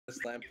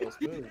This lamppost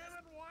move.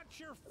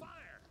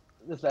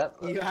 Is that?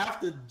 You have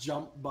to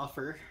jump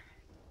buffer.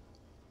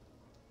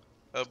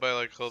 Oh, by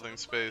like holding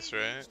space,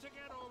 right?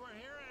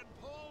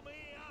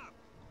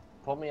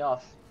 Pull me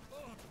off.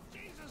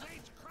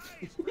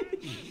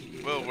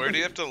 Well, where do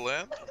you have to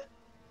land?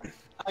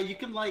 You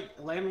can like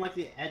land on like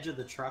the edge of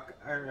the truck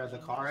or the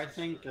car, I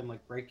think, and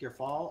like break your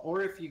fall.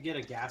 Or if you get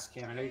a gas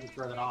can, I know you can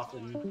throw that off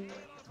and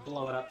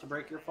blow it up to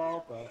break your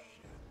fall. But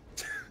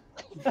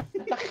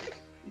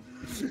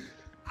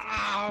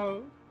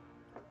Ow!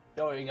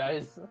 Don't worry,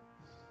 guys.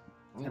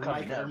 And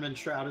Mike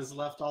Ehrmantraut is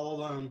left all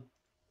alone.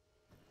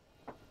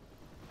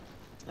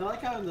 I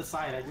like how on the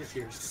side I just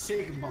hear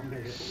Sigma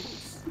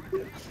males.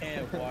 I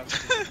can't watch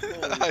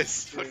I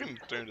fucking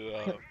turned it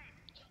off.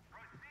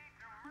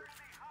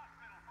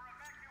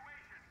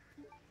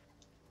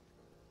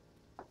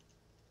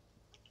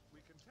 We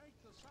can take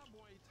the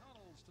subway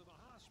tunnels to the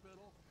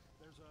hospital.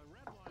 There's a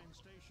red line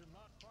station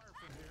not far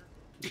from here.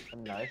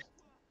 Nice.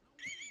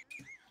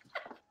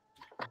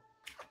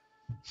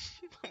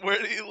 Where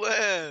do you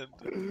land?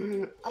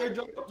 I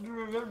don't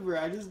remember.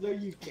 I just know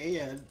you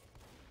can.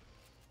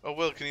 Oh,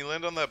 Will, can you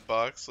land on that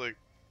box, like,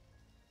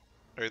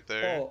 right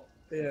there? Oh,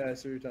 yeah, I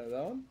see what you're talking about.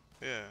 That one?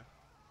 Yeah.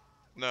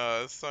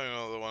 No, it's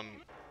not the one.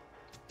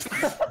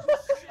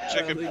 I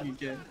don't think you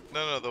can.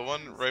 No, the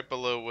one right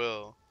below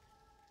Will.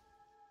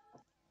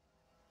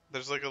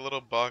 There's like a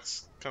little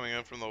box coming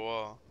up from the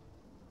wall.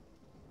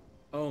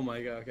 Oh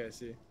my god, okay, I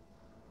see.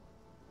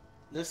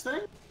 This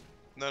thing?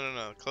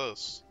 No,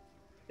 close.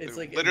 It's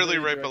like literally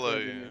right directly below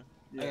under you. me.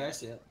 Yeah, Yeah. I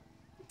see it.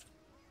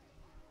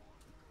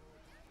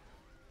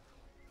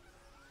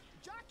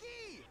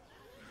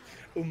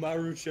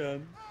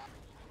 Umaru-chan.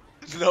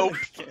 Nope.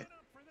 Okay.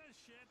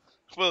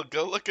 Will,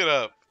 go look it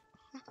up.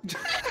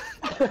 This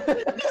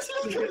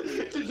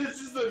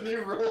is the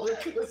new roller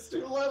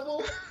coaster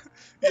level.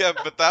 Yeah,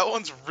 but that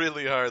one's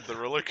really hard. The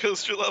roller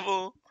coaster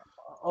level.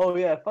 Oh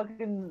yeah,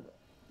 fucking.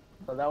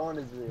 Oh, that one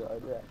is really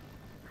hard. Yeah.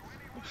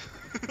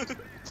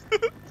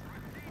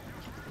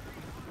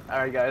 All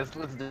right, guys,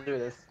 let's do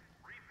this.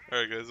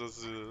 Alright, guys,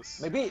 let's do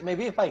this.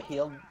 Maybe if I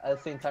healed at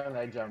the same time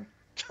that I jump,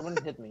 someone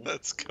hit me.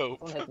 Let's go.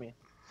 Someone hit me.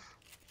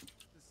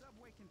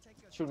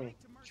 Shoot me.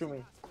 Shoot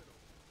me.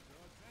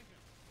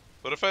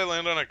 What if I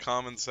land on a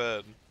common's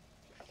head?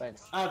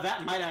 Thanks.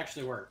 That might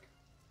actually work.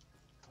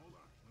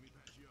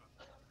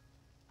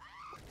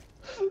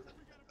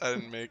 I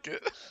didn't make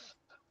it.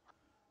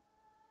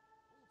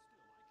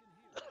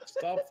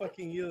 Stop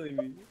fucking healing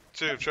me.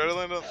 Dude, try to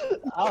land on.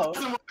 Ow.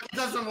 It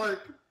doesn't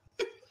work.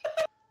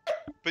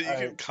 But you can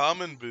Alright.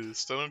 common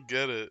boost. I don't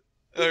get it.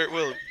 Alright,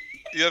 Will,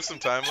 you have some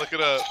time. Look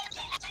it up.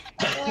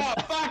 Oh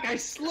fuck! I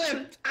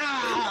slipped.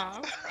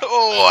 Ah!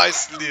 Oh, I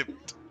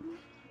slipped.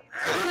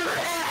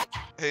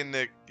 Hey,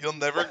 Nick, you'll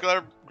never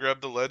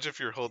grab the ledge if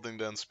you're holding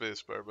down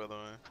spacebar, by the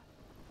way.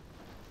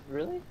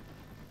 Really?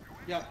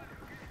 Yep.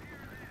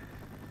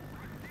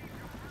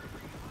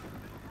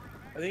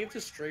 I think it's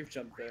a strafe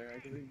jump there. I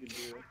think you can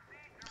do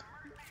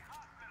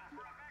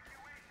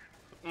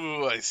it.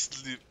 Ooh, I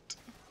slipped.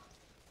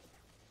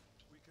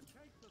 We can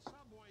take the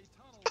subway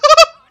tunnels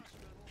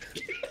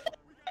to the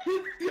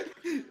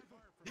hospital.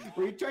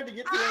 We tried to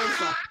get to the other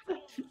side.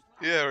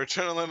 Yeah, we're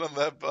trying to land on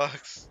that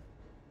box.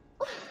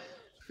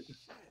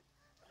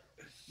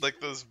 Like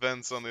those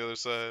vents on the other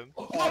side.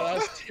 Oh,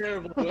 that's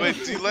terrible. Wait,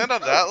 do you land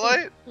on that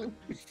light?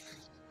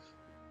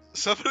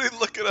 Somebody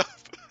look it up.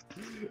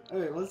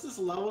 Alright, what's this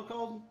level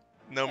called?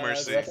 No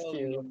mercy.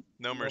 Rescue.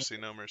 No mercy,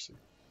 no mercy.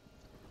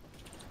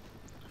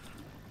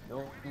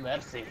 No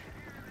mercy.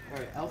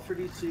 Alright,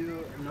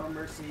 L32, No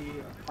Mercy,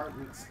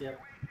 Apartment Skip,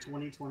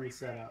 2020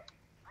 setup.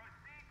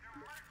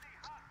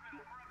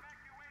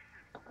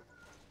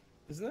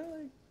 Isn't that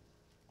like?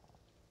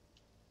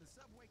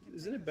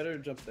 Isn't it better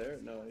to jump there?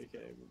 No, you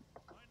can't even.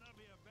 Might not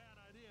be a bad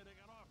idea to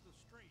get off the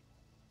street.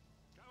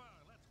 Come on,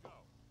 let's go.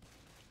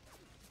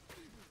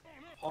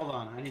 Hold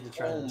on, I need to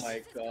try Oh this.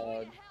 my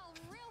god.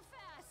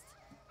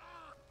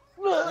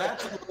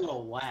 That's a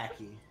little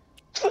wacky.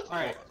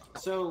 Alright,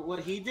 so what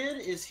he did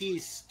is he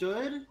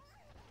stood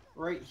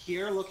right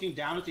here looking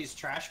down at these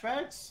trash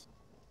bags,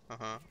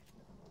 Uh-huh.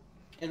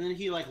 and then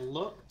he like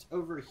looked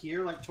over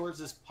here like towards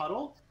this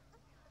puddle,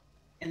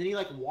 and then he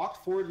like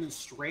walked forward and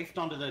strafed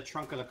onto the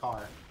trunk of the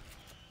car.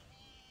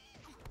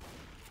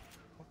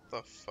 What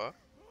the fuck?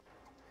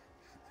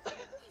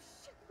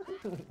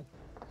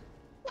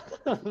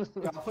 Yeah,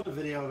 I'll put a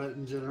video of it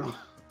in general.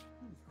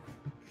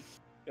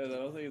 Yeah, I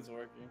don't think it's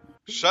working.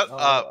 Shut Oh,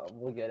 up!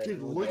 We'll get it.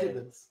 Dude, we'll look get at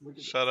it. this. Look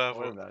at Shut up,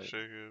 Don't worry about it.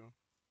 Shigu.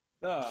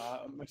 No,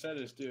 I'm excited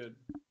to just do it.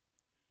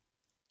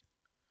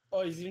 Oh,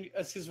 it's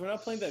because we're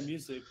not playing that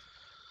music.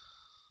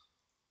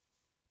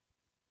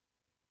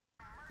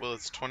 Well,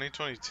 it's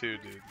 2022,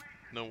 dude.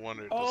 No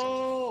wonder it doesn't.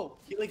 Oh,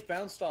 he like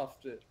bounced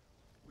off it.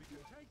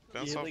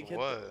 Bounce he, off like, hit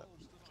what?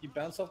 He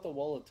bounced off the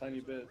wall a tiny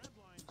bit. Red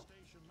line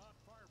station not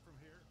far from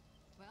here.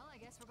 Well, I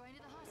guess we're going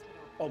to the hospital.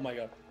 Oh my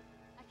god.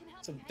 I can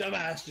help Some you.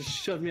 dumbass just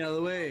shoved me out of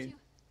the way.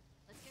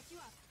 Let's get you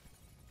up.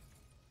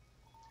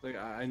 Like,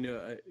 I knew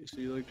it. So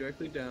you look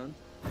directly down.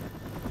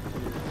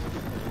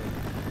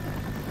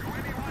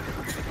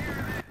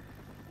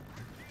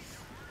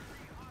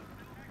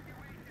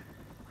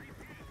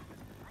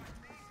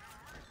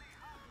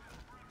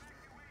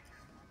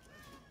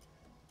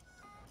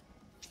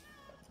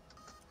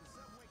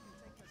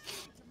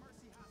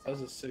 That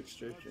was a 6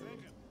 straight kill.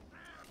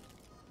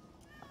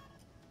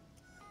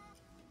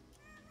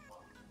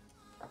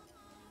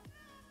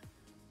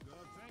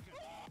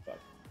 Fuck.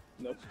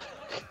 Nope.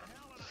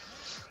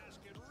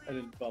 I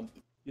didn't bump.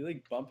 You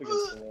like bump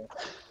against the wall.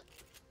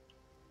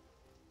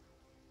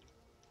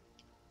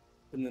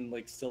 And then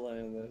like still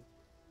land on it.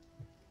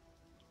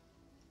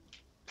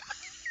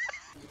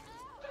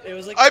 It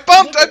was like I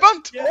bumped! I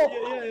bumped! Yeah.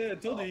 I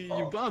told you,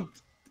 you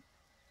bumped.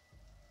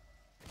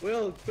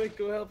 Will, quick,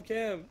 go help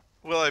Cam.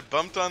 Well, I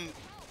bumped on.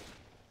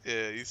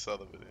 Yeah, you saw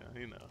the video.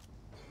 You know.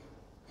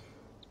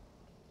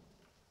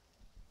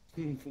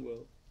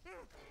 Will.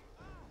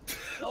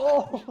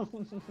 Oh!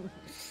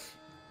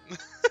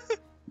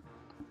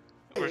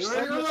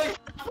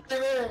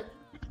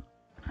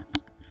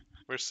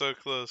 We're so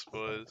close,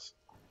 boys.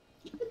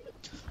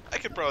 I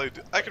could probably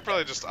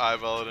just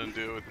eyeball it and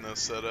do it with no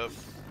setup.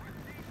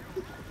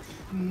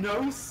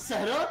 No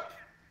setup?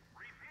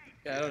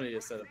 Yeah, I don't need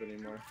a setup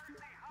anymore.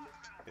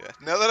 Yeah.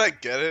 Now that I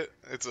get it,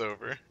 it's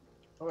over.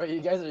 Wait,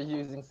 you guys are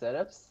using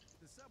setups?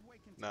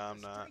 Nah, I'm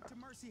not.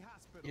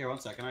 Here, 1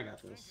 second, I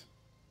got this.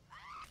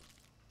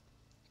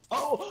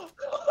 Oh!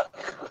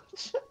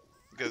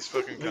 You guys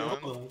fucking Wait,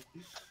 hold coming? on.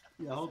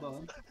 Yeah, hold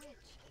on.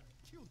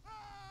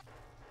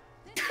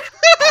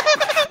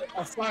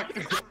 Oh fuck!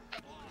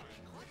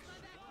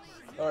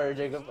 Alright,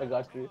 Jacob, I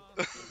got you.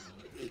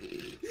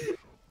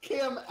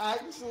 Cam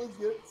actually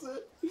gets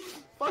it.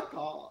 Fuck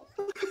off.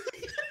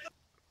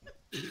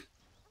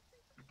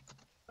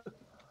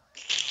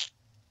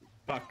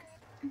 Fuck.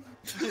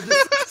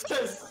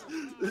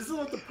 This is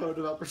what the pro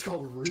developer's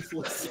called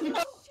ruthless.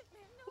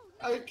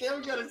 I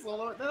Cam got it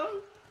solo now.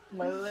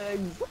 My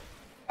legs.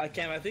 I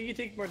think you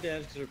take more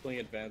damage because we're playing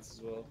advanced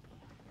as well.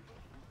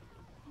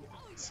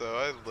 So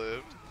I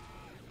lived.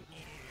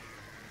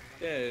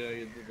 Yeah,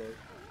 you did that.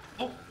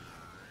 Oh.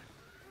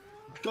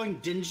 Going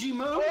dingy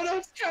mode? Oh, no,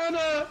 it's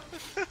kinda!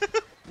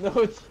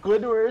 No, it's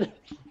Squidward.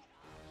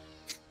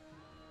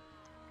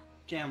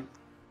 Cam,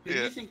 who do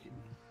Yeah. you think?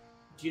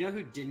 Do you know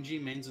who Dingy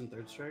mains in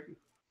Third Strike?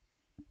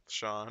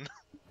 Sean.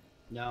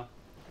 No.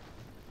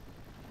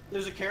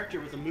 There's a character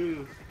with a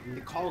move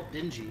called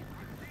Dingy.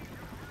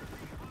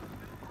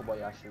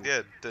 Kobayashi.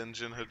 Yeah,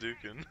 Denjin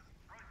Hadouken.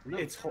 No.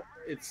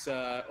 It's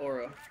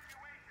Aura.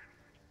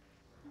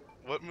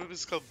 What move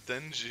is called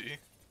Denji?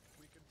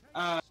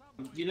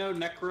 You know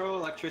Necro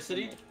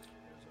Electricity?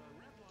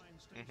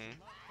 Mm-hmm.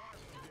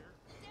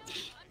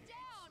 I'm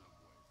down.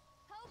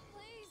 Help,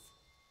 please.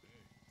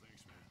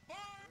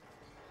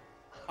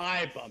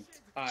 I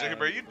bumped.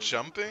 Jacob, are you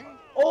jumping?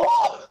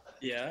 Oh!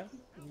 Yeah?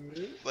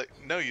 Like,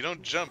 no, you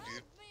don't jump.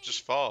 You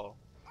just fall.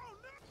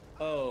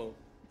 Oh.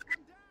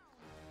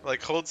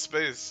 Like, hold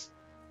space.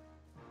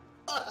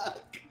 Yeah,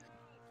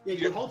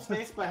 you hold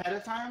space by ahead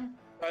of time.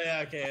 Oh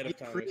yeah, okay, ahead You of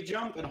time.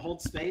 pre-jump and hold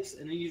space,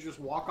 and then you just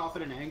walk off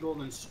at an angle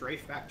and then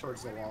strafe back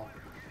towards the wall.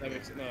 That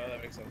makes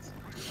sense.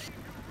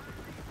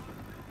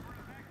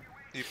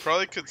 You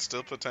probably could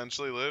still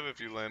potentially live if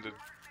you landed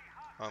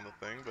on the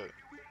thing, but...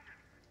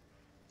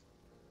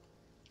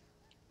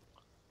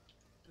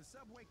 The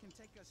subway can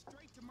take us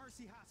straight to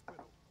Mercy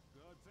Hospital.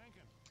 Good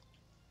thinking.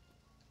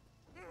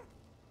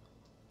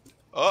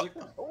 Oh!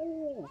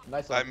 Oh!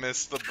 Nice I one.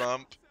 missed the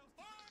bump.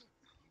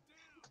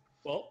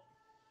 Well,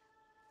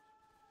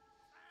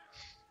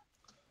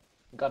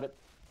 Got it.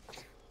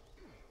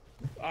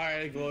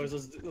 alright, Glorious,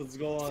 let's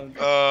go on.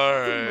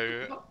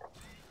 Alright.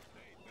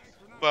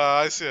 Well,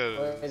 I see how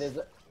it Wait, is. is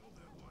it?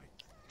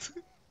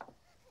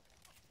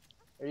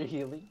 Are you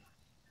healing?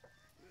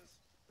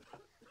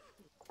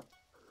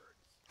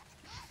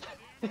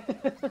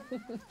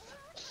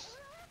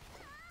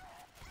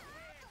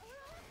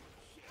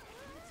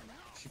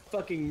 She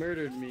fucking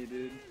murdered me,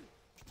 dude.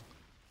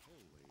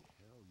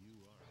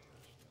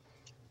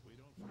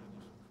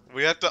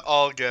 We have to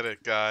all get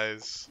it,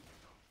 guys.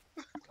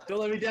 Don't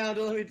let me down,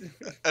 don't let me down.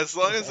 As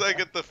long as I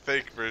get the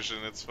fake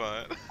version, it's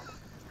fine.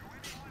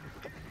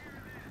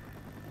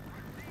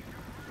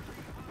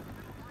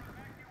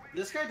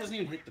 This guy doesn't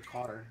even hit the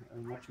car.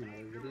 I'm watching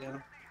another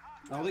video.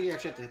 I don't think you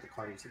actually have to hit the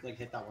car. You just have to, like,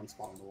 hit that one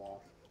spot on the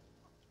wall.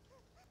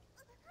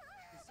 The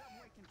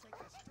subway can take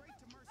us straight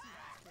to Mercy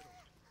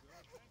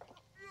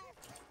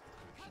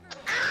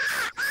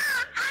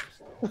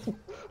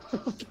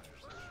Hospital.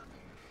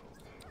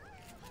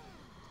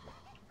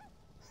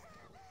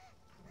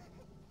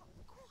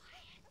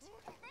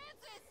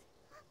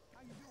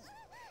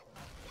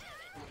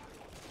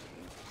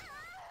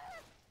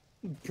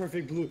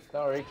 Perfect blue.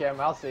 Don't worry, Cam,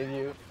 I'll save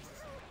you.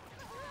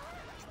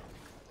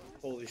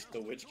 Holy shit,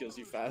 the witch kills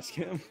you fast,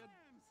 Cam.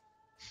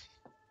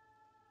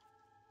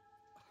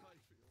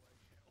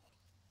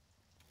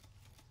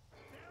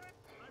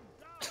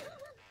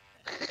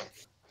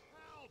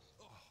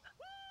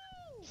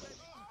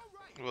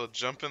 Well,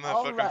 jump in that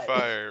All fucking right.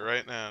 fire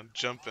right now.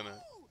 Jump in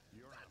it.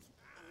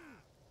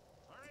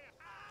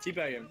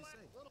 Teabag him.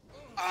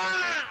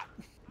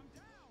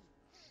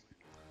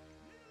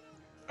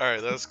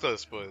 Alright, that was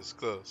close, boys.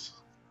 Close.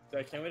 Dude,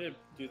 I can't wait to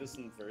do this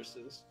in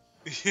verses.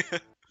 Yeah.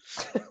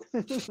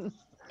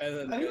 And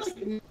then I guess-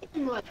 think,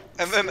 like,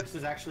 And then- this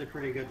is actually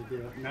pretty good to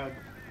do. No,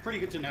 pretty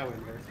good to know in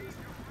versus.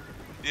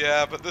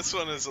 Yeah, but this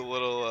one is a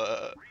little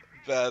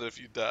bad if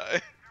you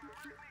die.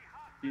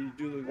 You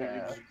do look like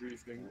Yeah. you're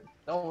just griefing.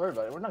 Don't worry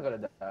about it. We're not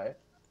gonna die.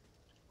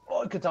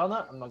 Oh,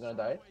 katana! I'm not gonna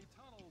die. Subway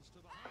tunnels to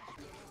the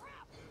hospital.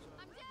 There's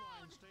a I'm red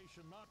down. line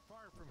station not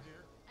far from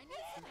here. I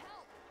need some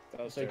help.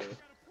 That was Like- terrible.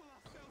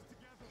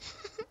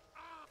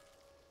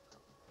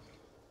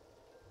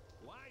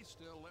 Lie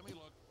still, let me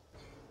look.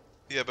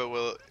 Yeah, but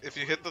well, if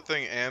you hit the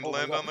thing and Oh my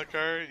land God. on the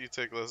car, you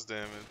take less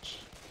damage.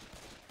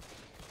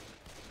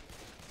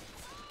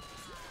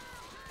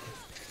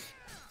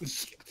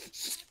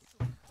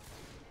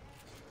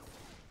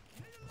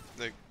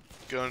 They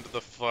go into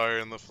the fire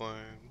and the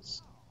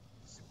flames.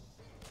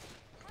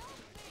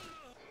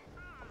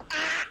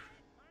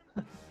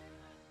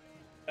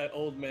 That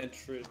old man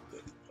trick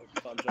that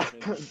upon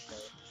jumping into the fire.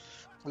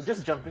 We're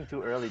just jumping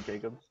too early,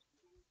 Jacob.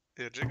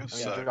 Yeah, Jacob I mean,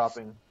 sucks. you're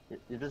dropping.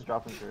 You're just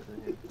dropping too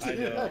early. I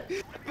know.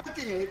 I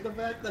fucking hate the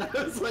fact that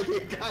I was like,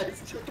 hey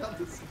guys, check out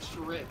this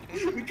trick.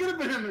 We could have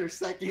been in their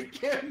second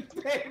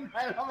campaign.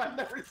 I've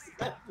never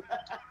said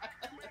that.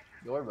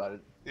 Don't worry about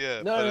it. Yeah,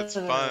 No, but no, it's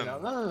no, no, fun. no,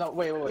 no, no, no,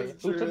 wait.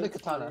 That's Who true, took the that's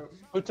katana? true.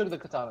 Who took the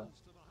katana? To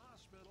the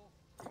hospital.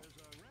 There's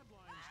a red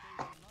line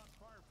station not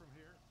far from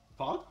here.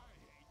 Paul?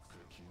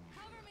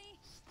 Cover me.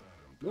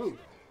 Move.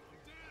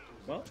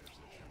 Well,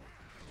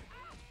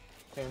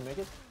 Can you make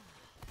it?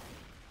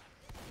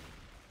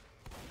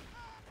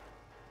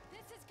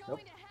 This is Nope.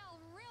 going to hell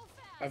real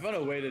fast. I found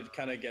a way to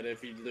kind of get it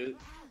if you lose.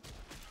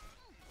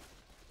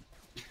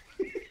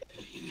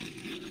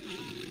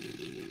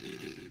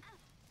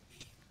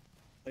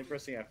 I think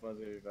pressing F1 is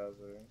gonna be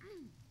faster.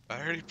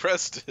 I already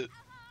pressed it.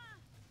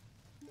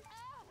 I'm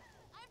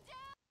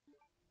down.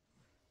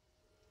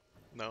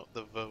 No,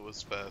 the vote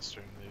was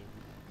faster, dude.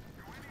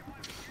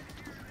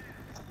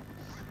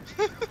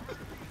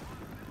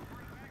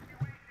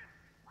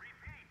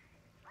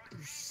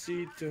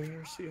 Proceed to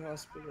Mercy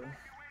Hospital.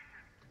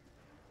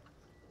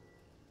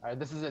 Alright,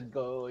 this is it,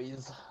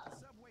 guys.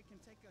 Subway can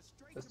take us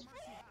straight Let's- to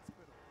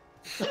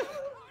Mercy Hospital.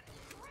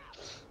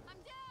 I'm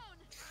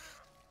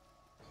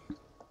down.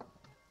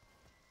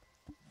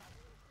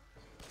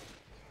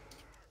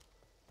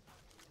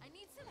 I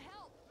need some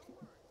help.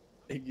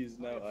 Iggy's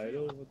now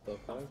idle? What the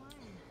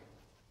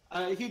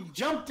fuck? He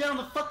jumped down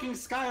the fucking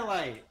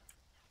skylight.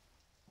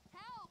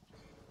 Help.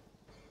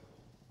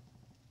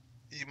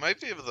 You might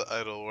be able to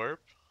idle warp.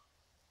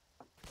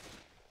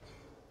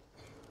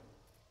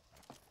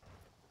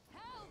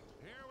 Help.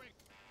 Here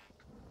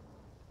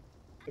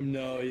we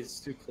No, he's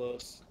too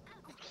close.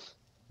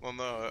 Well,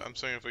 no, I'm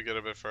saying if we get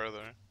a bit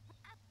further.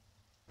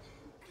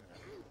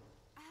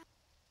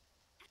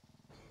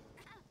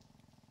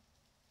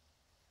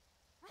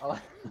 I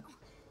like-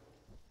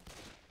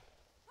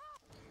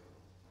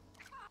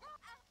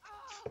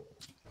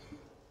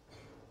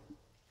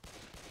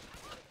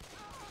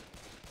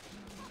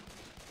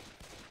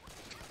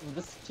 I'm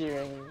just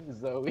hearing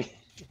Zoe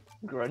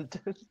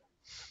grunted.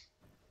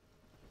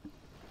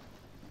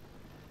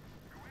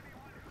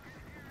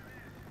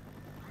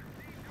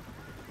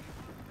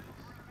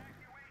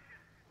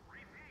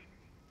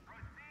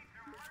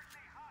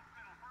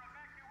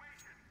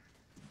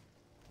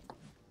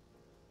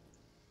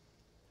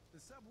 The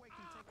subway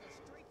can take us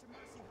straight to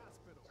Mercy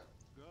Hospital.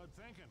 good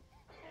thinking.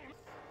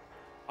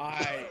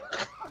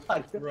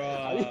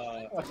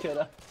 Bruh. Okay,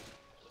 that-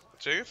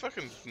 Jacob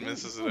fucking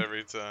misses it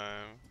every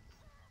time.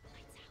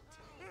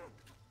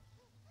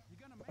 You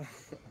gonna make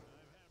it?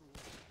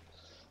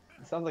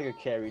 it sounds like a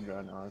carried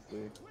run,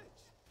 honestly.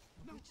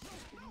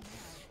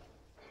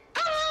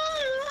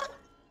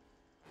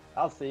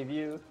 I'll save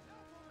you.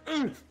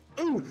 I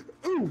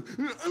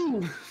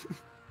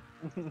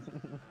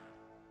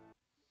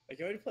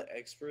can already play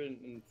expert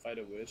and fight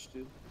a witch,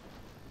 dude.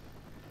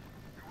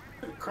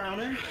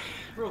 Crowning,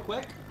 real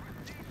quick.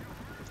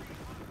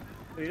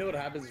 You know what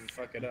happens if you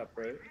fuck it up,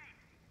 right?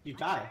 You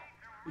die.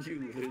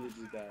 You literally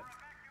just die.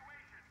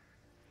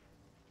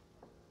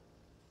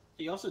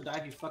 You also die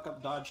if you fuck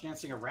up dodge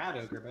dancing a rat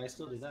ogre, but I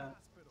still do that.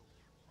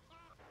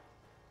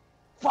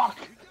 Fuck!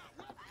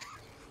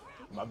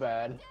 My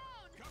bad.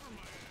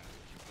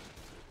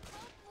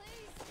 Help,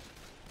 please.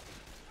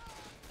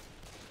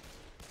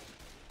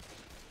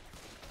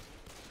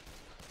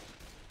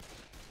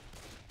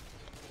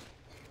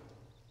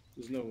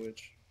 There's no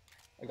witch.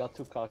 I got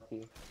too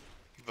cocky.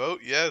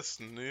 Vote yes,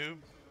 noob.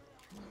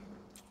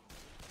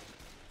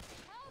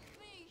 Help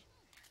me.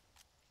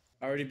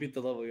 I already beat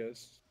the level,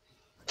 guys.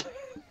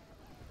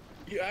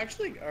 You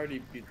actually already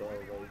beat the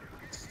level.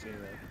 Just doing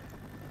that.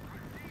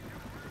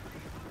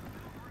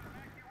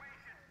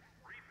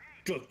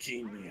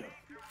 Coquinho.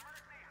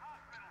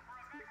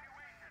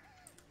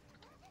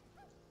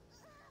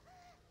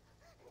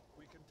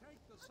 We can take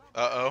the subway.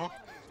 Uh-oh.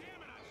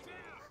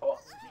 Oh.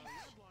 There's a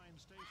red line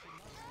station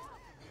not far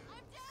from here.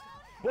 I'm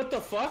down. What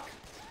the fuck?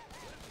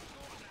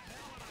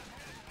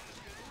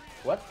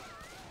 What?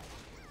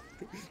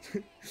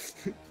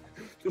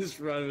 This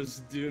run was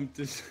doomed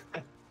to.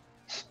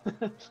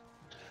 I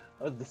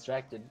was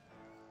distracted.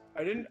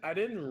 I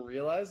didn't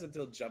realize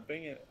until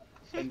jumping it.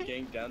 and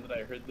getting down that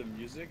I heard the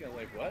music. I'm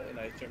like, what? And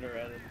I turn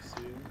around and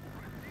see him.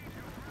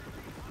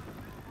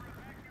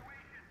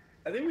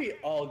 I think we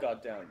all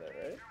got down there,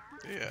 right?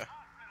 Yeah.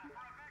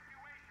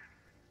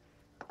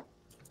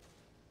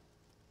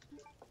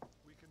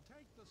 We can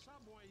take the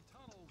subway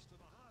tunnels to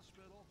the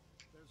hospital.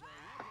 There's a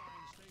red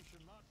line station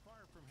not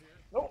far from here.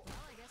 Well,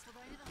 I guess we're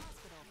going to the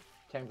hospital.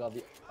 Cam got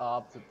the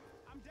opposite.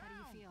 I'm How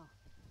down. do you feel?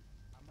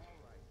 I'm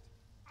alright.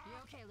 You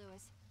okay,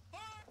 Lewis?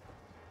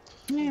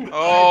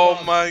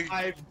 Oh my.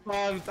 I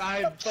bumped!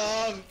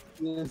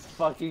 This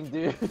fucking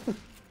dude.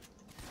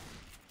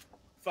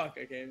 Fuck,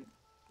 I came.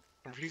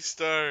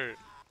 Restart.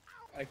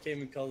 I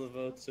came and called the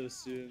vote so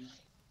soon.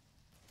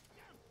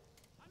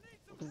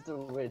 Who's the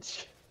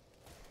witch?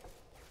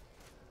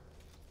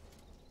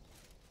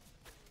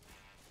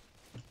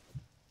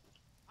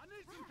 I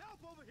need some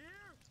help over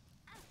here.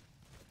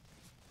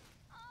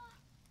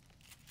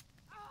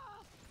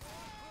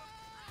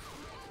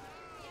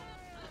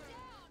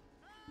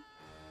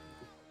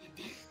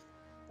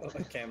 Oh,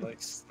 I can't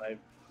like snipe.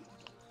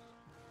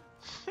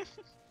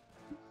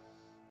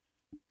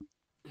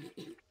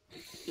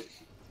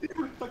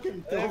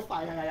 Fucking Bill.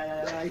 I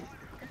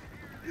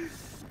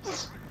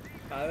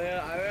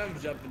am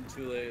jumping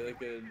too late, like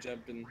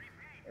jumping,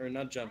 or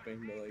not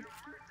jumping, but like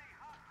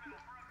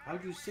How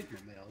do Sigma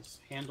males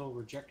handle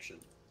rejection?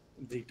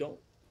 they don't.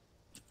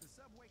 The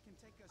subway can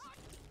take us.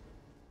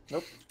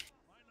 Nope.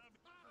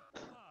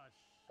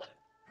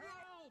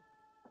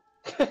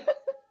 Help!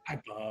 I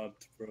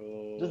bumped,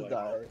 bro. Just I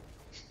die.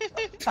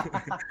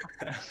 bumped.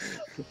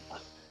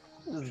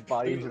 Just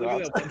body Look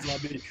drop. at that one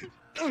zombie.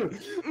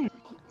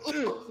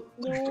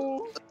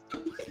 No.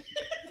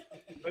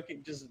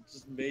 Fucking just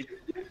made.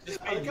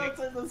 Just I made like how it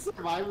says the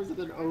survivors have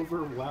been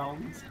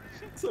overwhelmed.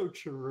 So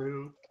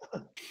true.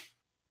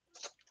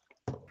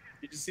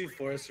 You just see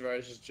forest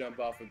survivors just jump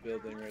off a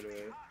building right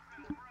away.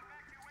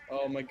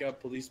 Oh my god,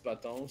 police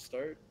baton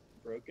start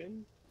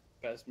broken.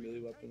 Best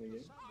melee weapon in the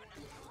game.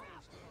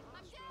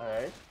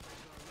 Alright.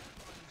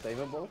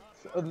 Savable?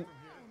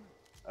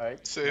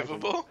 Alright.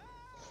 Savable?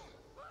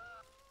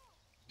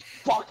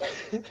 Fuck!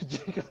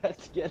 Jacob has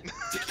to get.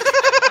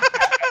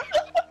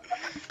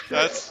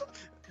 That's.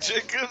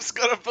 Jacob's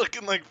got a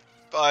fucking like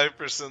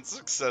 5%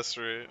 success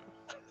rate.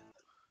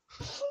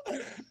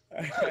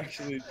 I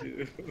actually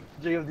do.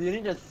 Jacob, do you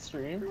need to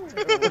stream?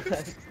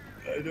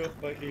 I don't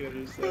fucking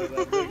understand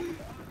that.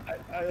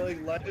 Like, I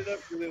like lined it up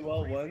really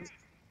well once,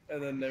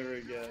 and then never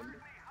again.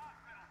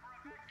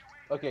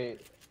 Okay.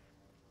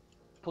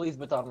 Please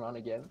baton run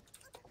again.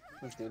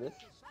 Let's do this.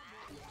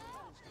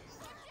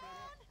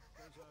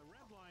 There's a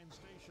red line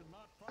station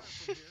not far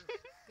from here.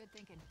 Good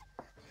thinking.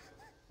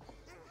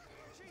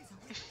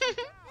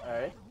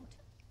 Alright.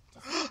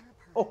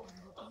 Oh!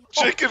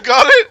 Jacob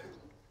got it!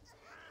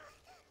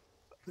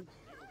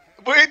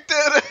 We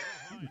did it!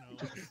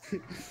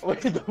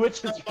 Wait, the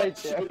witch is right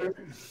there.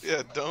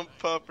 Yeah, don't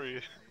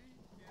puppery.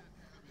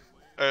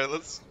 Alright,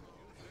 let's.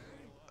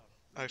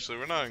 Actually,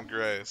 we're not in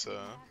gray, so.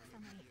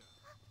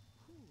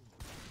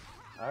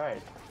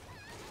 Alright.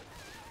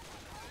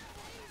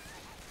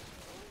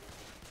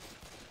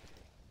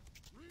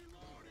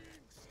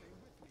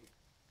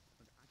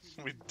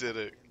 We did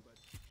it.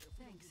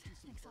 Thanks.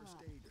 Thanks a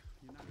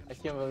lot. I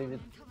can't believe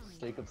it.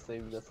 Jacob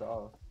saved us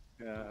all.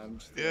 Yeah, I'm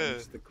just. Yeah. I'm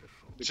just the clutch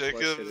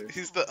Jacob, hitter.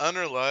 he's the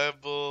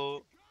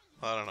unreliable.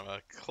 I don't know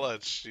about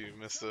clutch. You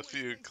missed a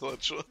few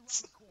clutch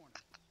ones.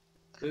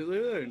 There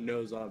literally are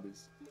no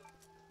zombies.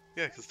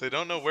 Yeah, because they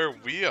don't know where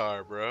we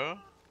are, bro.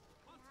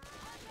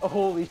 Oh,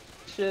 holy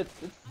shit,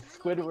 it's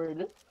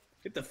Squidward.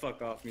 Get the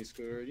fuck off me,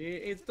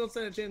 Squidward. Don't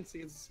stand a chance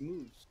against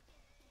moves.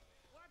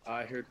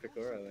 I heard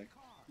Picora, I think.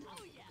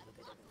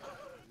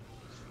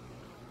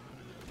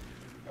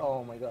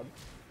 Oh my god.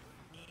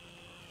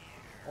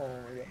 Oh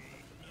my god.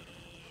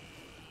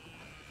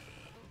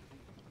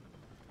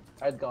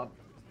 I'd gone.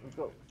 Let's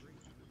go.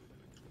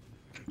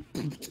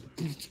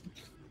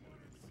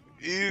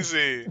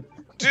 Easy.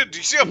 Dude, do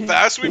you see how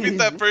fast we beat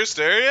that first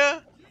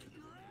area?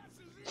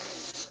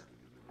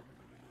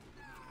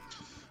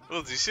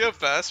 Well, do you see how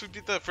fast we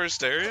beat that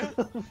first area?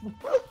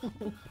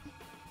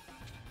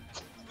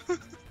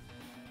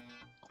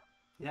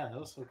 Yeah, that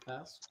was so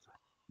fast.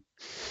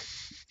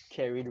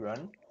 Carried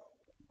run.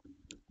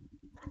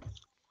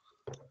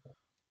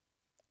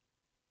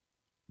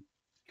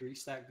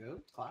 Grease that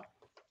goat. Clap.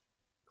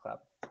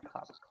 Clap,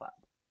 clap, clap.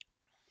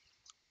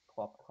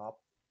 Clap, clap.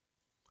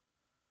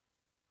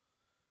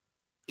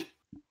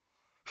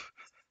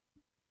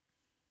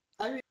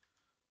 I mean,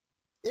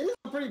 it is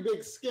a pretty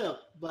big skip,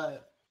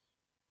 but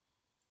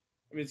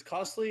I mean, it's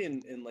costly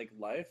in like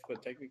life,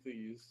 but technically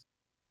used.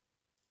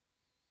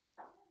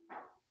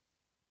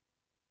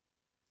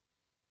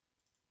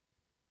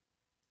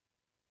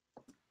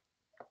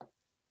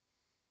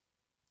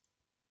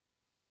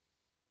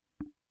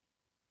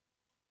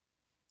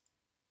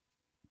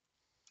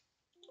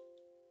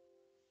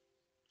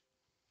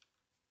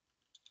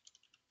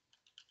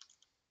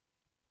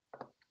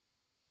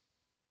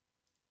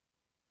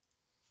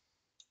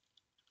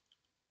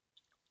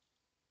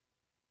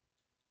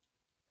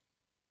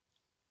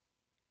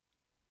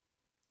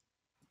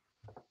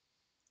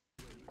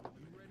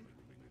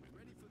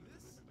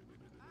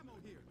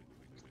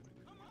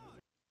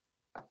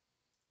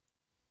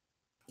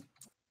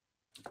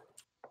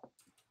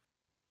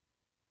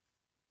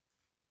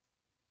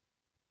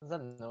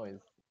 What's that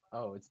noise?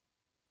 Oh, it's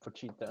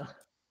Pochita.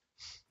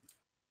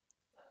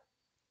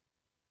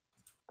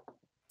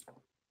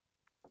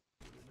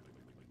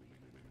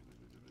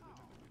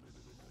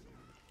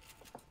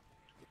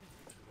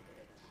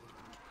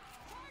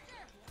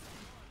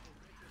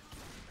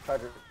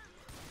 Charger.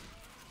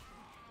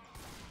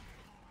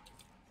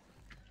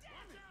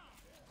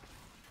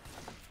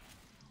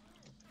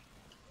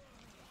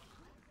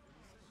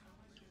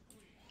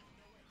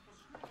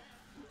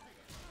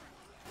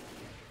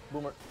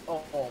 Boomer.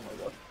 Oh, oh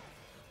my god.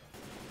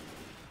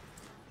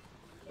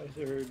 I just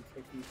heard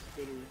fucking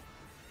spitter.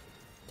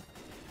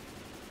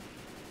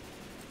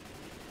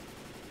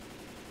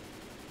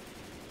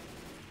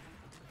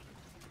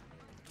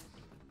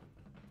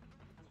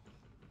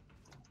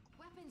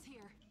 Weapons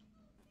here.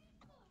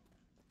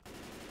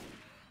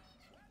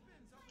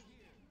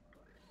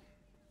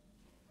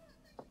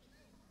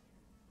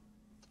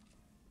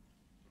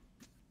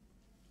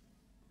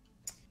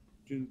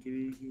 Dun,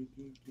 dun, dun,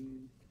 dun,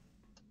 dun.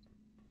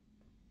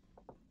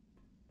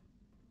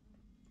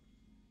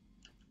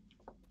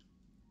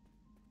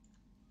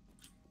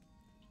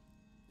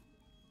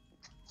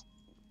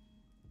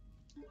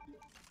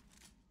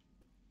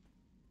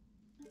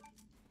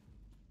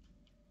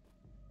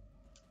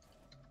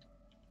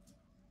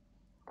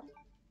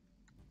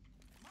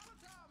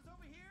 Molotovs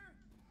over here.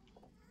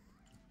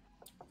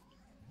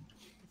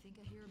 I think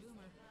I hear a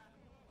boomer.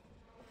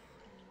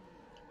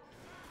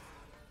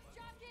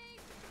 Jockey!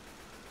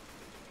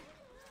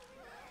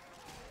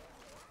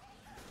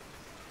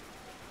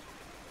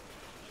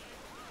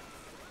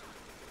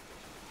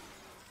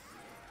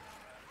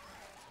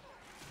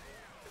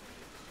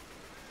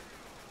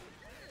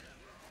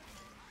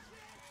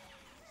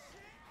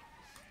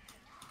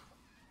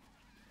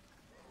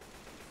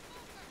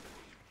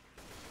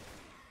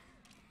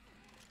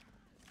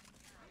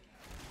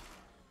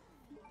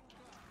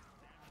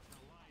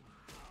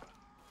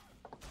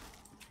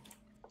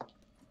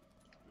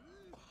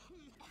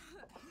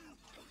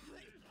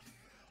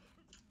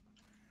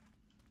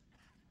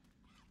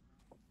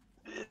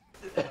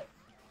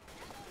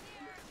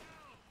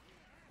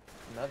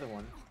 Another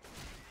one.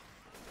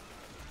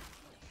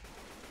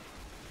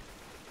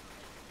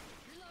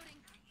 Reloading.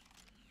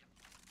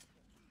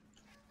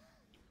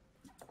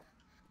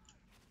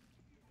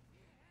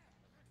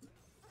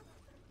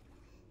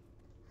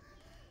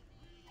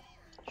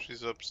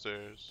 She's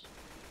upstairs.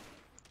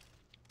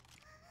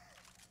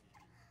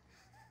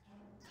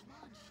 Come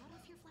on, shut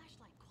off your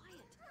flashlight.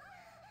 Quiet.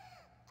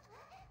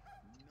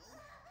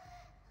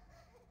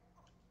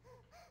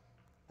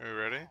 Are you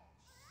ready?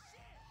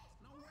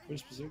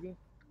 Where's Bazooka?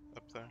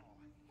 Up there.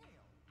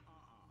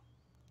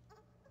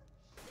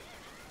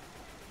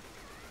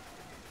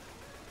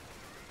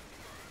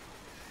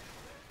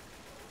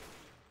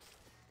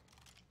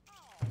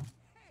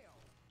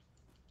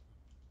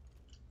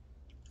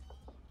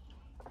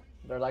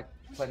 There are like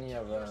plenty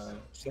of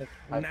Shut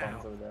high now.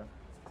 bombs over there.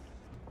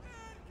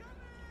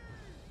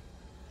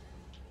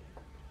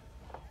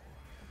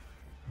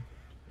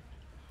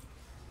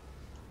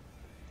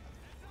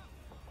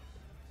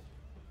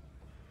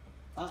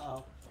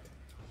 Uh-oh.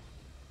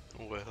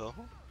 Well,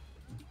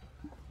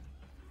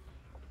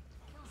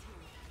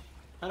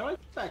 How do I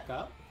get back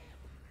up?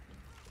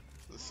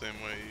 the same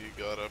way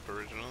you got up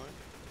originally.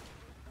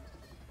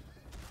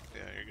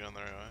 Yeah, you're going the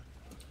right way.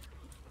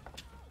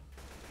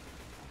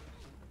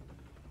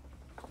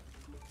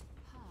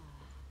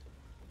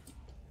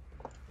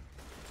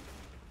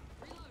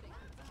 Reloading.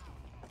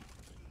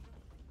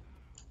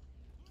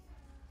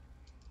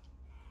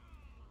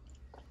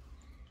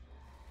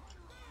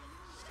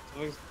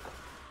 Always-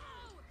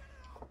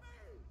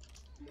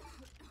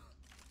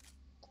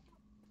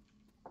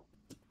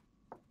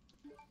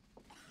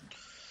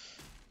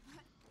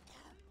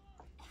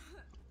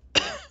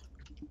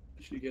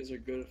 You guys are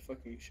good at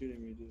fucking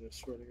shooting me, dude. I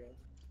swear to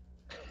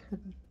God.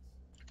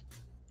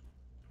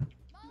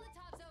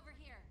 Molotovs over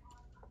here.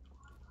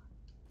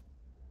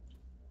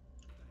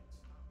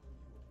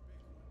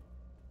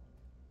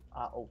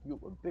 I owe you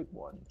a big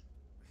one.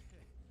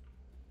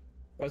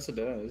 That's a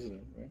dead, isn't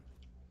it? Right?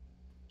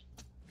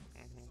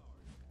 Mhm.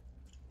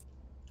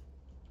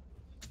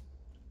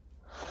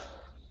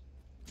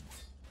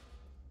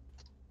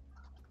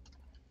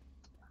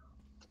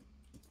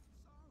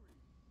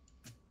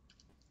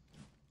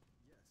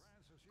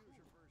 Francis, use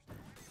your first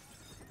aid.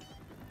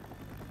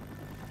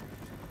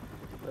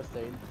 First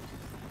aid.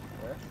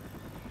 Where?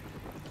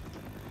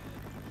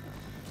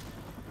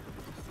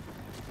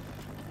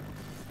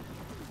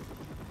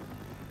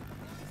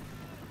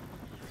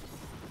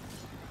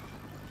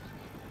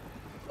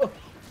 Oh.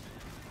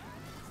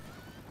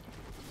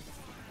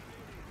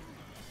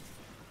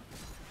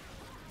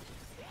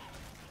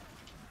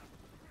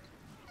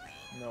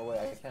 No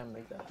way, I can't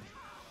make that.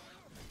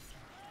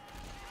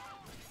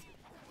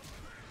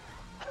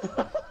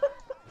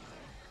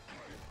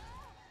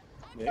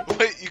 Nick?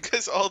 Wait, you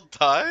guys all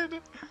died?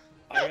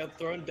 I got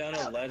thrown down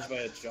a ledge by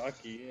a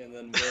jockey, and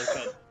then Will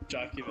got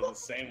jockeyed with the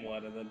same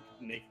one, and then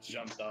Nick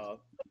jumped off.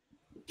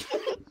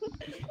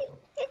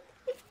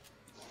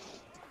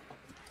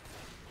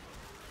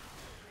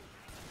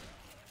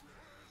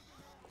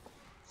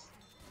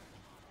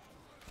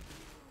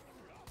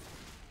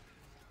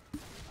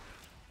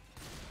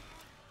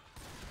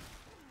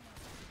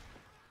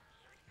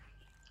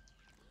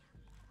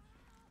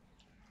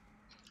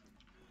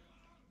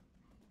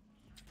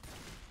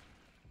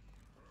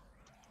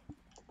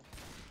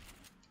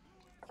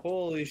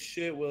 Holy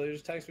shit, Will, you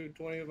just texted me with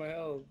 20 of my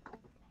health.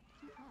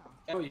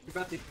 Oh, you're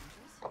about to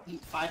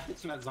eat 5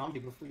 hits from that zombie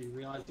before you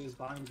realize he was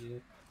behind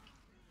you.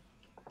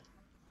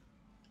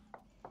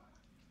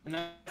 And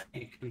that's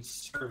a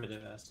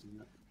conservative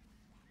estimate.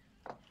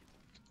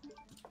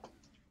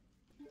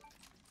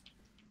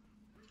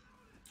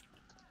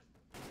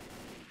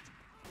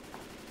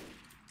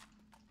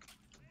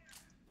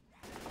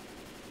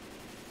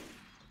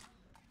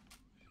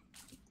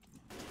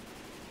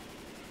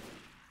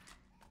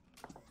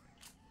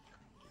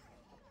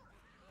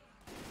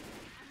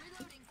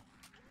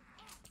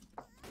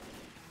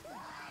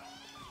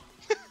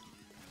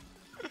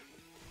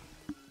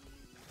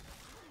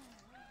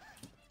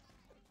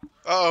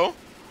 Uh-oh.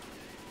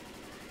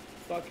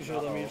 Fuck, you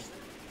should let me.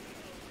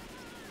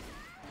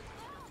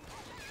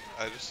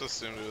 I just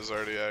assumed it was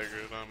already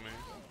aggroed on me.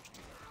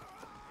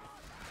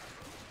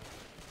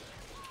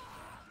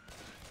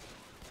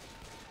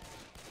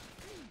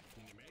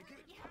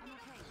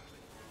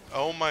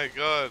 Oh my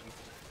god.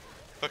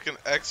 Fucking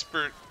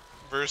expert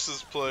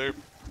versus player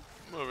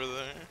over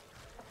there.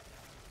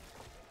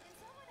 Can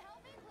someone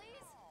help me,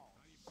 please?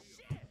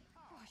 Shit!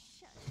 Oh,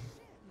 shit.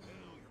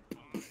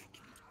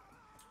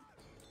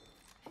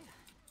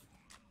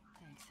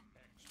 Thanks.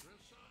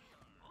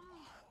 Oh,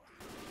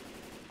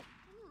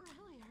 that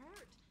really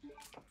hurt.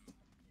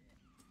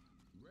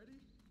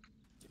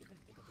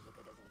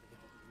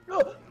 No!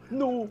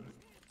 No!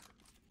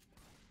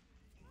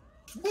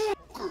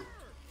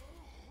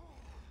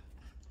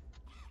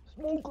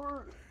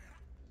 Smoker!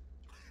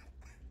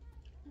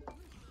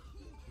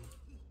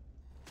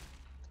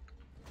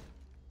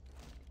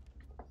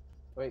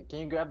 Wait, can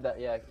you grab that?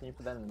 Yeah, can you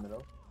put that in the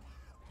middle?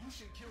 You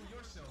should kill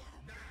yourself.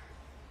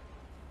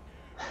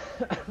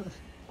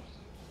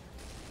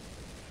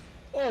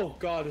 Oh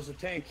god, there's a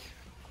tank.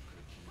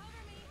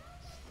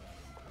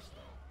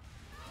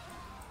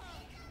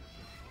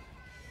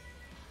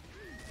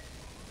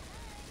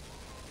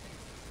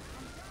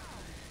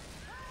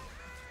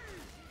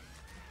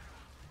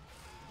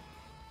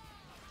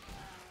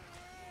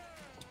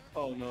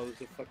 Oh no,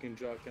 there's a fucking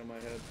jock on my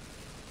head.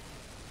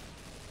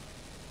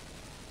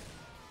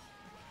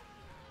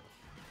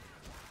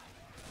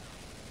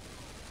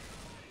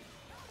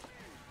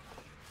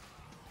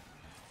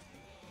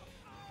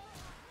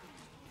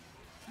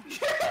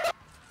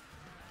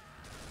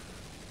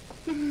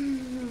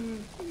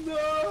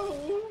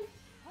 No!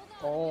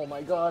 Oh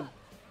my god.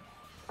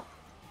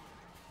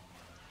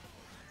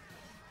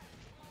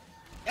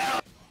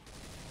 Why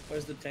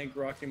is the tank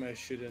rocking my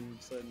shit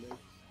inside me?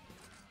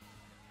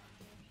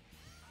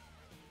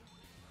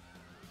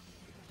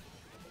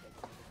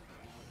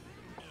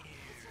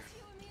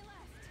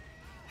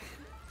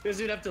 He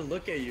doesn't even have to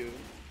look at you.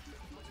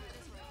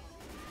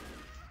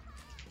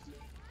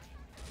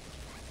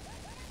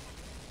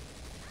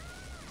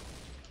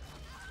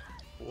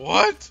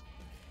 What?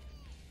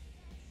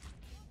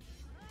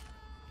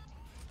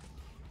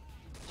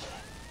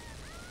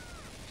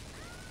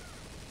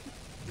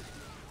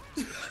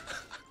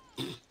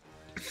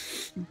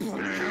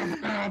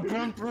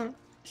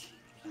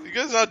 You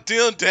guys not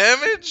dealing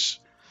damage?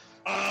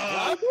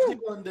 I'm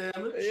doing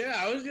damage. Yeah,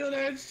 I was dealing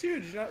damage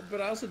too,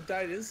 but I also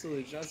died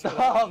instantly. Did you not see that?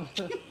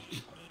 Stop!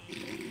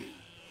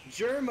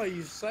 Jerma,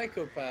 you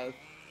psychopath.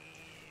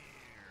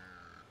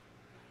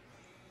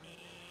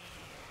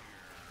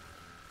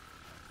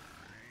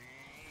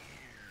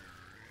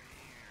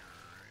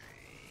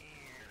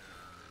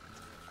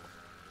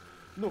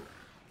 No.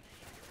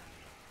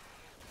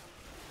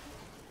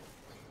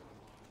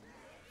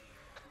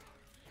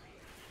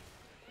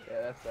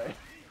 Yeah, that's right.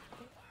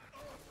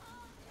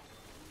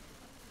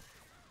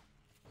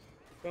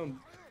 Someone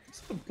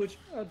put you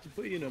out to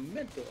put you in a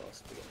mental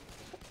hospital.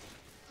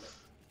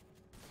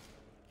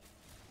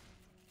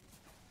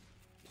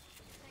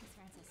 Thanks,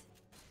 Francis.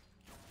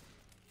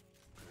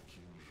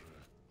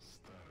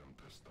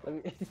 Let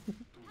me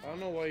I don't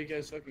know why you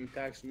guys fucking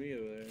taxed me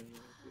over there.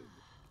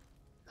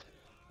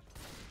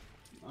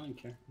 I don't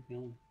care. I'm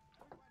healing.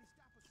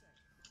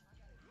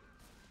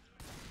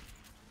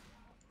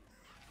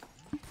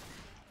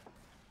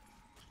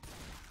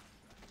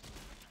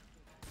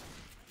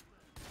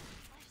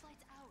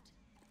 Flashlight's out.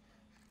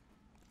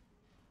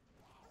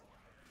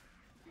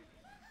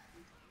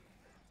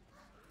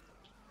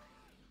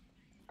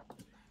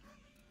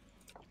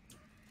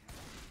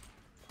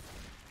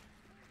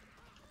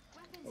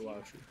 Weapons I'll here.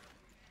 watch you.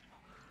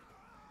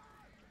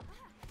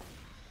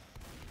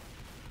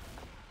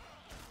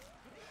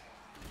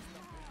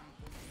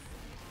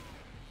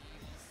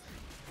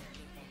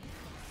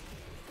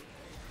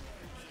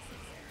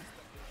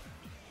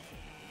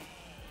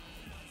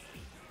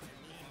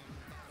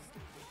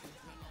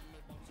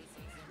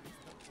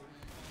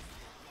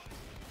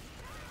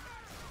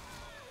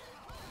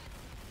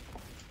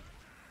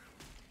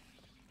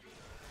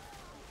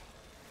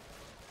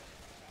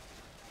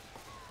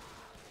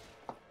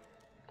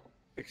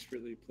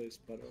 Expertly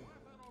placed puddle.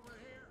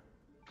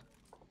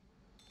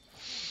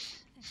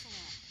 Thanks a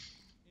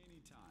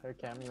lot. Here,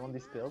 Cam, you want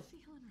these pills?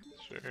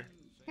 Sure.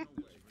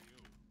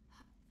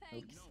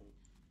 Thanks.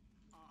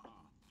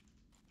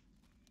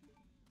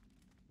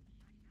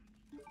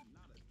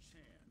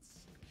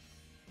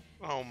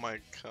 Oh my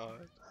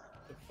god.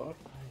 The fuck?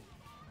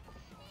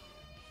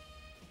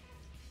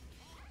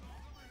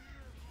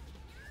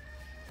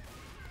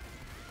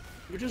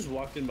 You just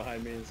walked in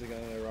behind me and it's like on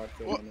a rock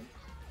throw What? on him.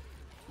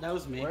 That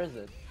was me. Where is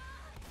it?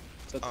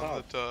 It's a On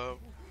top. the top.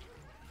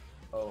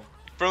 Oh.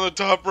 From the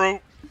top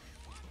rope.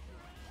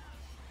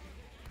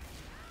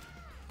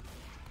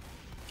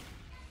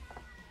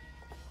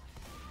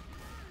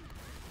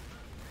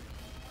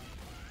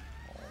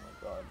 Oh my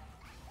god.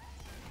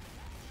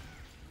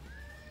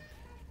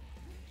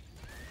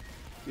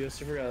 You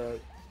also forgot that.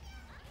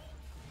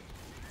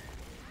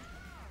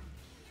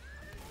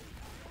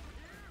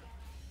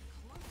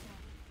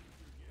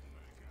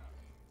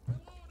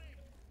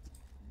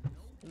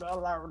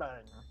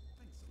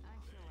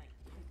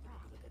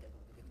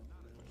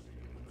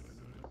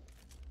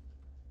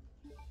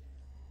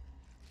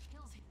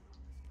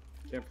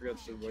 Can't forget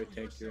the white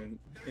tank here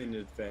in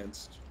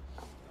advanced.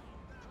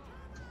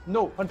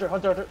 No! Hunter,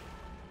 Hunter, Hunter!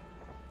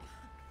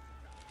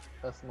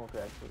 That's smoker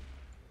actually.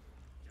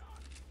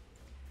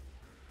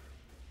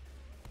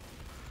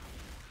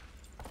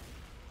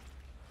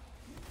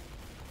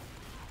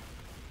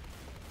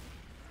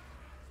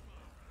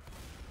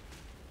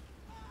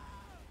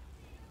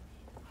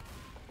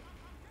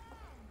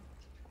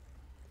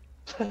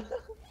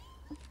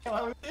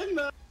 I was in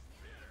the.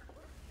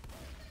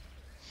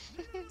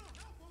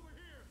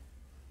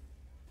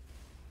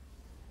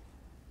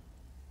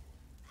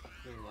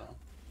 There you go.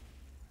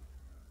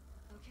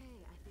 Okay,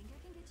 I think I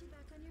can get you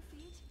back on your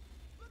feet.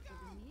 But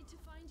we need to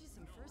find you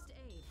some first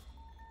aid.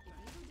 If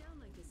you go down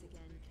like this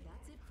again,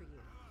 that's it for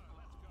you.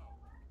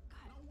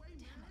 God damn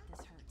it,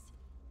 this hurts.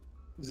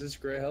 Is this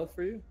gray health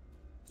for you?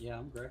 Yeah,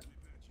 I'm great.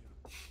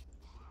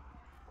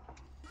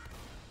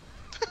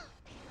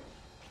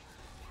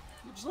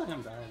 Just let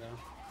him die though.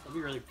 That'd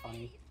be really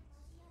funny.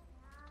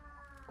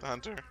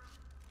 Hunter.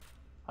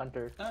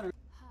 Hunter. I don't know.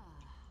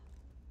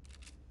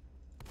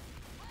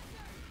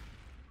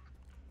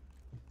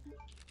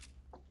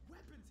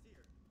 Weapons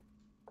here.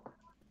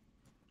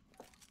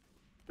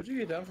 Where'd you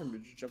get down from?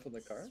 Did you jump in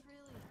the car? It's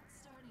really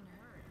starting to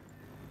hurt.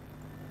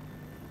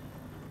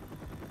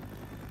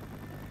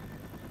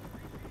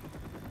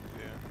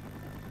 Yeah.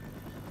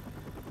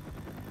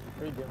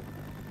 What are you doing?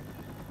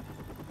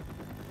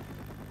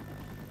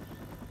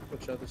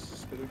 Watch out, this is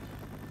spitting.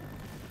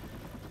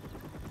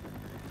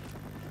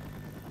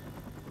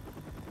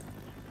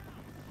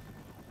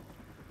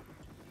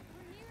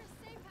 We're near a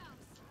safe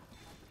house.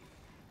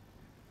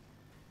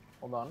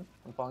 Hold on.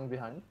 I'm falling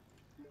behind.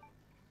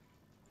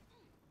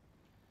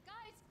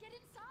 Guys, get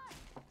inside.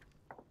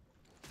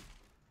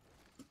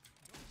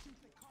 Don't shoot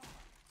the car.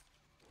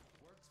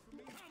 Works for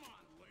me. Come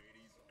on,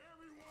 ladies.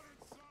 Everyone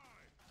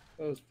inside.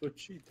 Oh, it's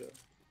Pochito.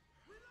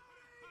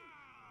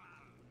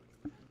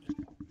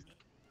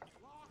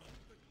 Lock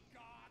the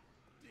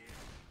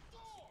goddamn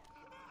door.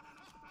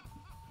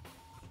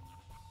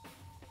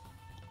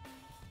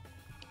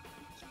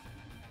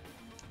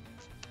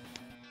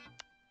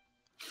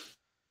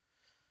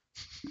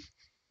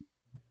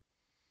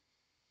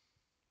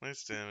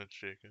 Nice damage,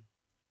 Jacob.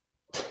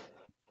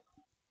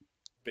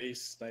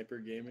 Base sniper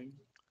gaming.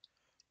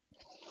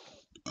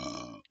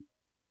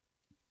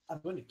 I'm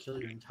going to kill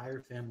your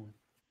entire family.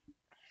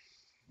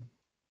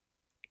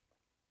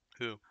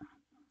 Who?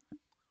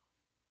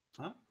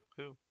 Huh?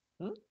 Who?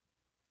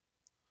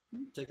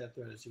 Take that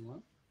threat as you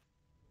want.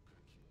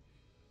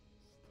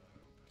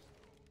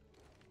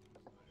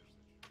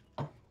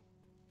 I'm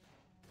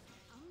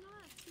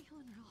not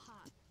feeling real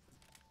hot.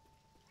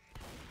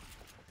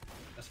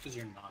 That's because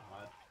you're not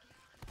hot.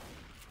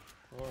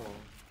 Whoa.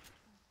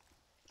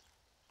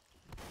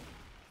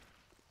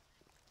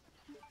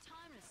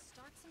 Time to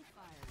start some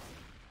fires.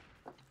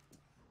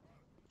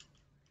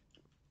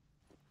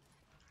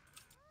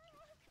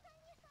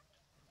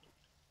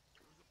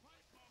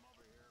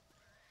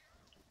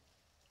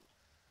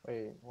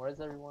 Wait, where's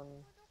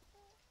everyone?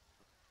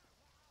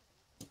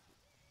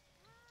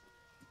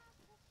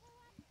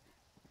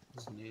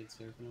 Just need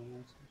surfing on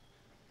this.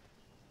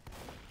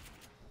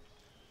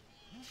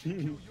 Kill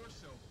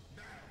yourself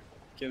now.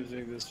 Kim's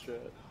doing this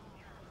strat.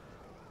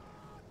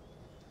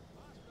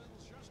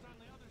 Hospital's just on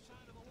the other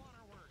side of the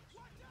waterworks.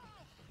 Watch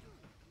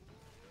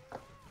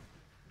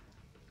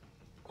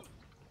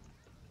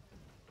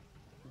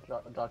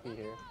out! Jockey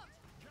here.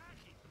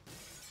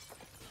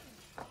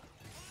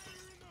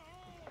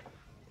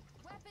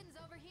 Weapons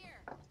over here.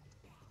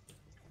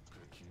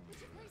 Would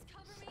you please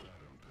cover me?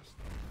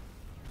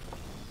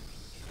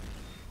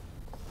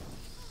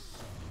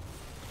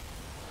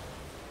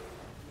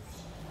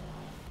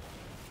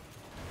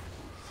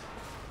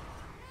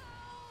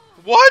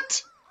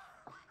 What?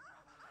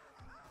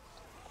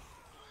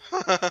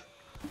 Oh my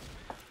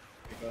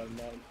god,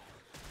 Mom.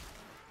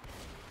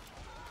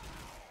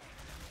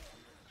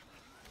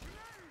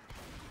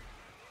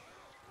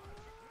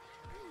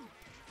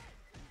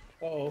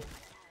 Uh-oh.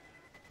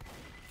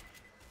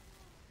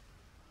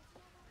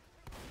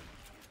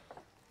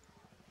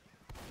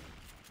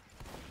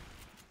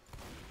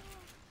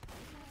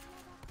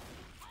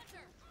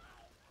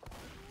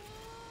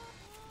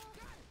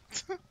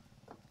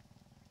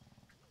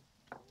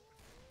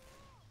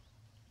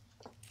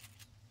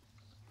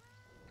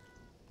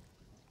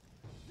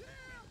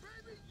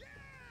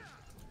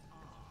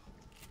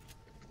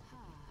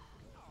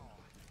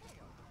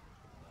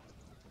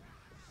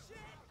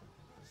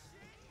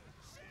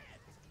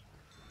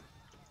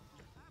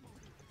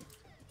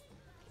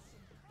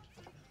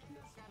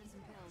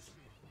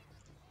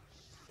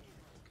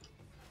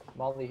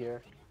 Molly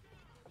here.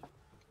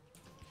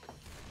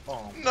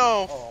 Oh.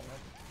 No. Oh man.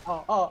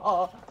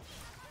 Oh.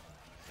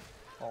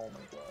 Oh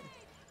my god.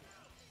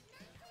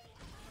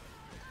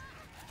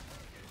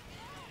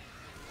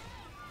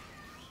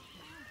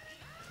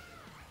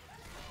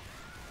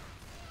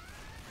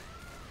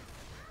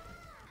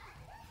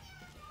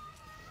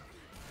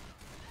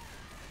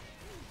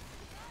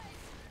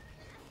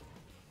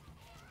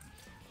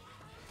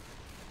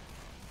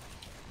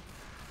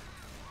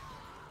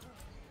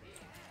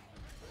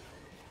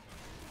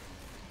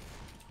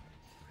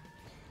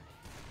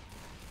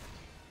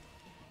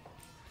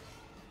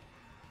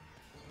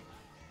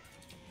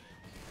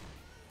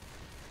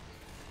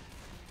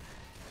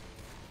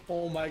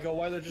 Oh my god,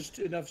 why are there just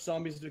enough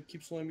zombies to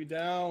keep slowing me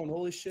down?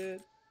 Holy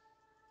shit.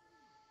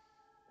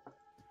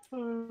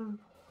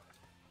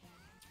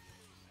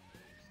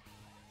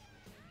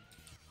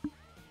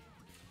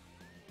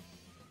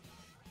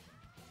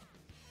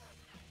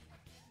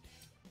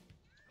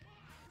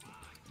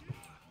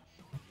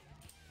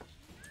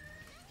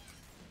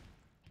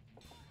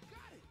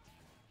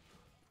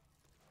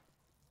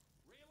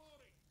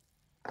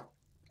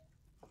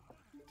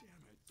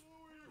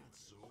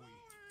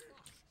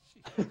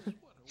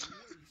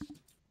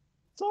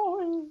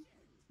 Sorry.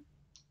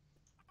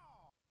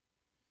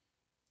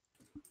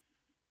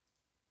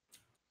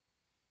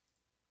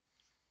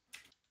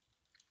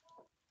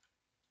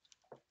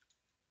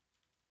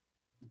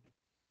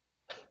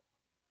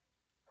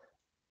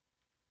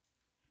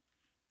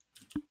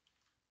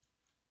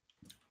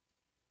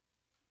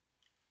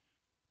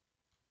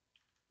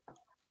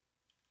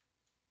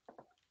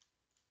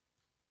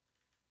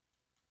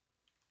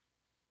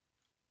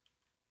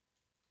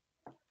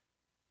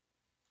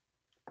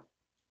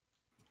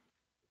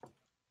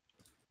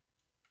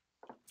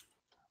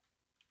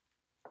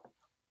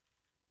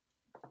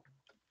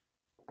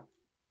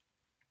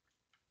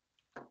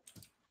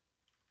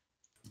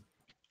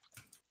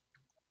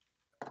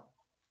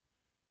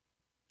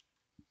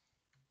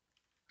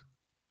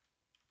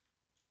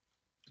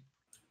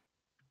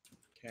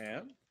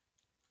 Cam?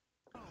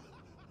 I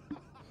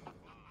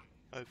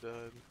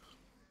died.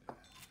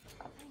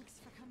 Thanks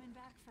for coming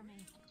back for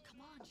me. Come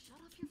on, shut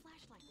off your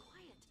flashlight.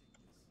 Quiet.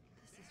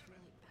 This is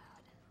really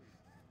bad.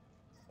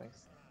 Thanks.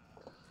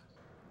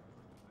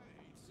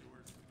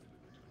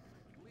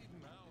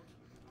 Bleeding out.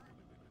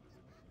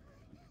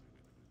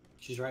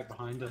 She's right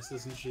behind us,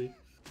 isn't she?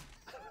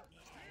 Fuck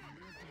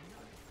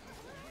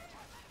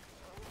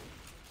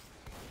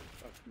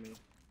me.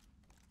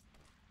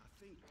 I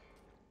think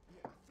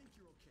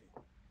you're okay.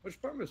 Which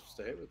part am I supposed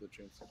to hit with the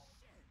chainsaw?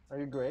 Are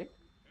you great?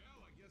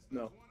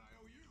 No. God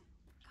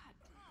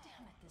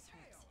damn it, this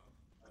hurts.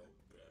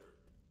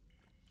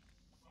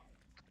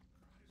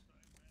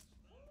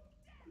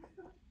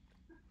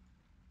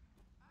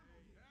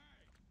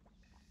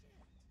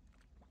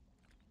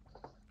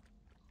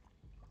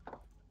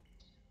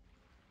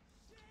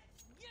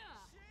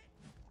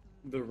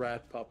 The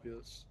rat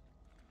populace.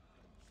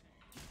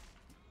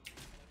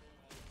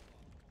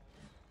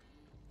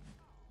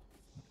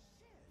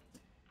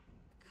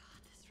 God,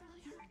 this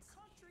really hurts.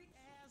 Country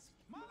ass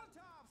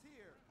Molotovs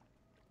here.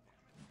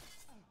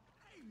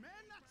 Hey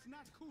man, that's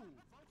not cool. I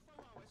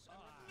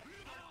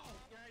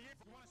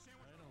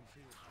don't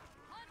see it.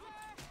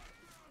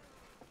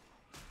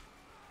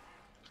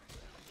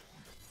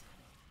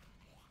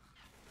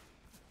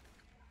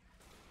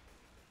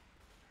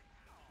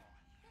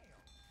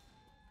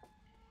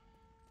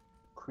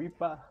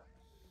 Creeper.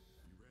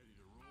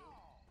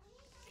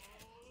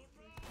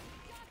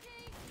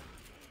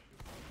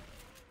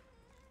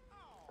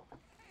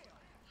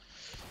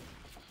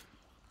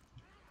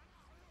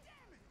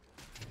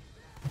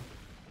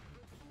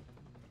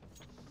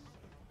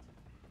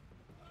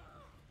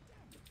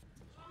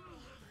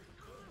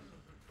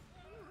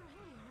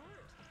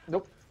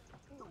 Nope.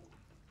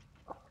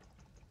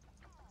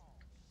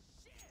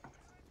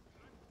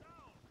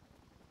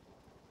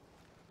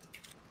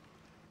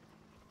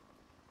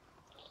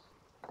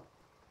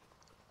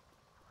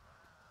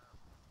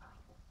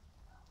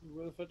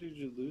 Where the fuck did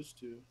you lose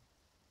to?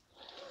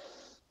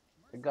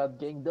 I got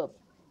ganged up.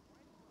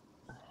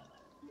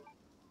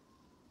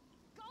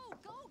 Go,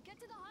 get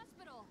to the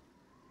hospital.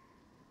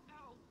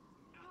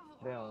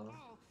 Damn.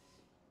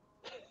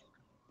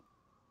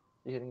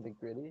 You hitting the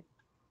gritty?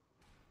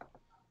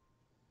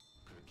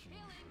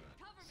 Healing,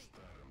 cover me.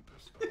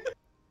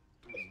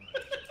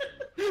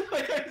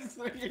 Like I just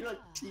think you're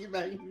like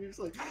teabagging, you're just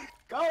like,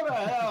 go to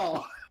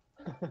hell!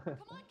 Come on,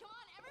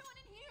 everyone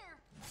in here.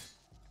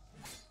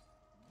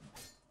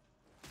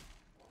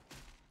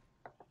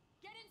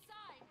 Get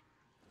inside.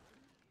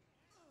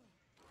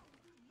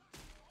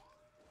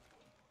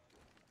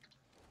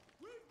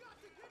 We've got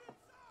to get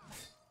inside.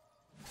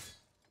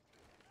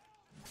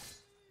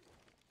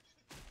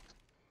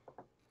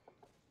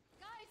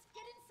 Guys,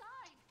 get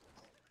inside.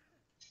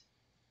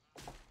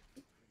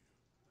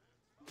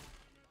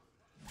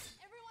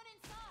 Everyone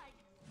inside.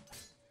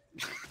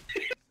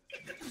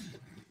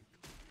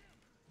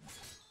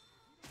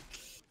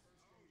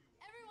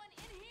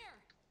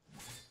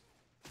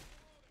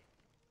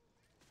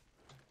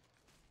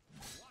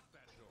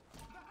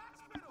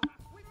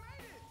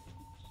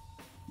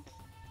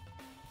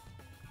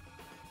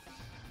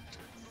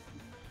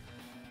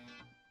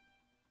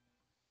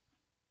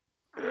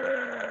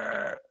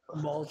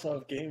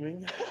 Molotov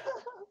Gaming.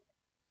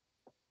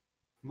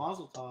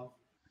 Mazel tov.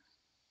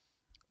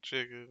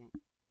 Jacob,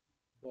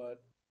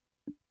 What?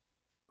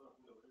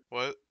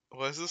 why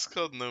is this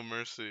called No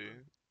Mercy?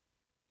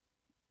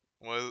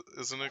 Why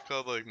isn't it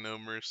called like No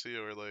Mercy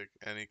or like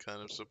any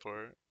kind of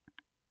support?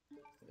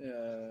 Yeah,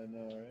 I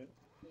know,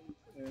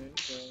 right?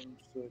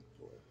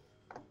 Support.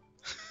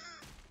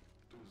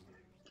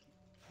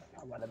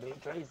 I wanna be a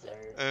tracer.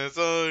 And it's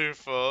all your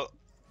fault.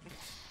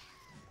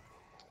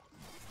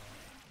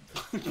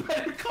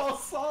 Better Call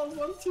Saul's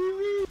on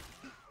TV.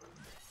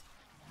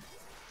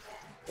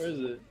 Where is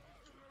it?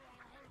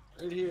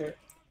 Right here.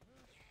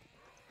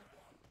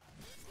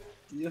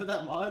 Do you have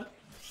that mod?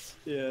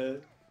 Yeah.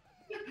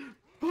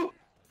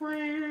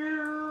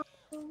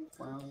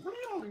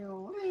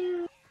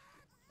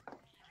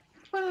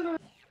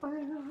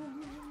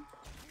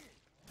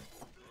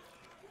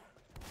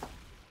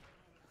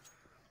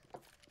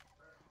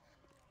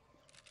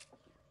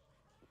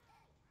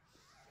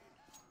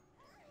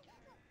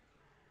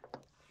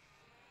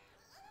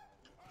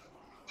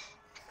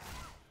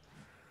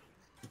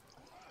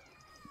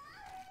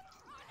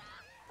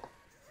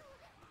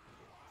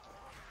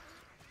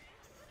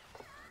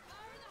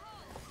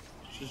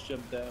 Just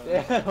jump down.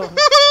 Damn. No!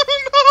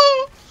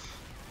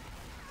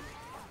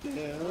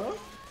 Yeah.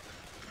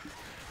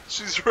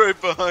 She's right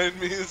behind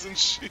me, isn't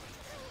she?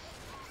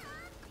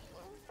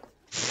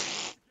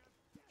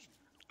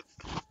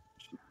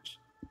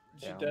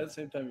 Did you die at the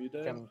same time you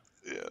died? Came,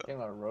 Yeah.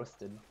 came out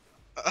roasted.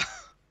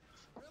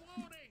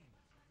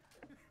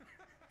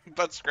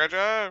 Butt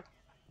scratcher!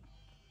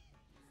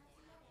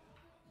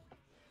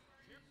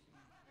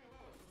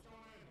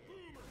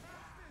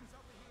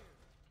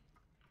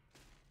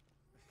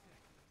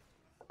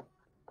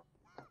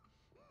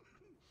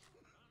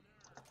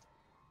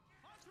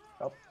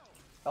 Help.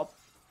 Help.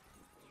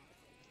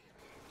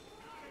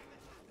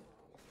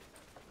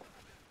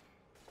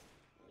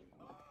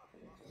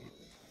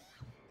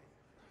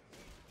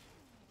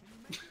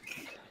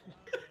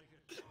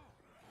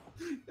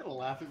 You gotta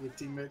laugh at your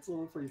teammates a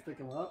little before you pick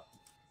them up.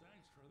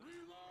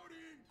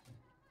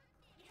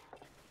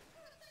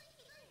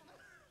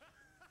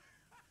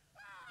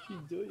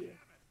 You do you?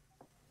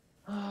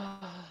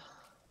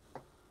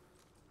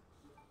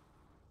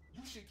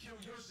 You should kill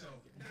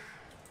yourself now.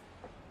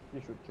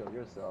 You should kill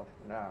yourself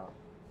now.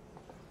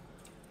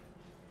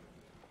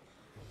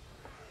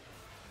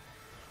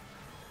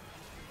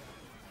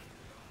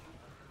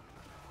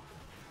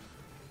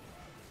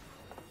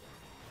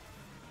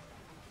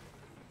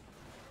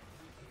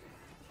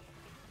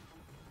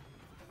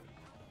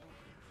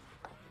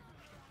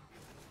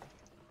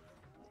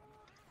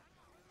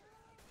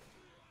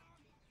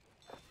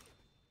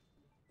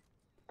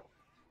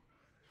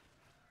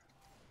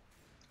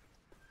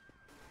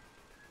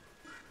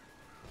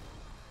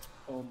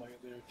 Oh my god,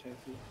 they're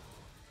tanky.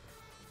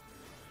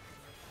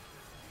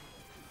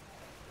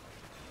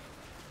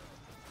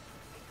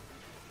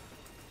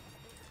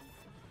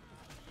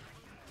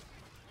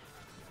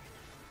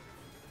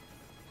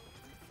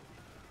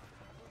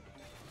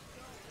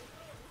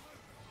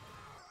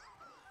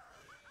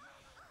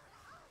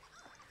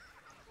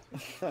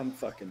 I'm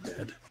fucking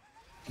dead.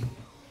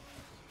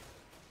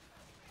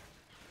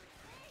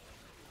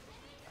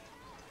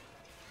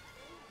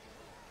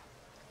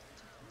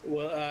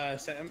 Well,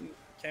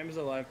 Cam is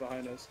alive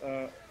behind us.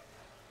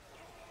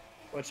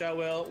 Watch out,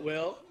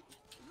 Will.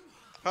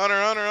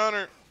 Hunter, Hunter,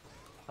 Hunter!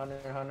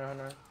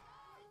 Hunter.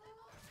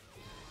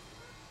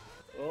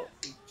 Oh,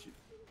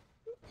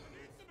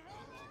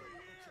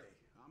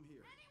 I'm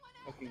here.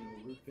 fucking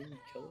looping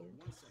killer.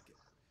 1 second.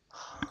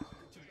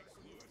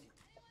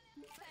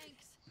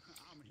 Thanks.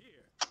 I'm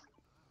here.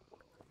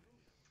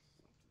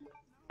 What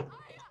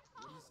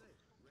do you say?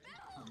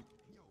 Ready?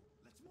 Yo,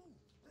 let's move.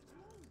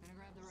 Gonna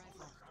grab the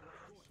rifle.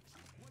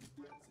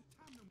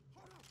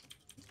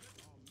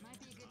 Might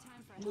be a good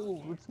time for a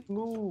Move. Let's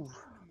move.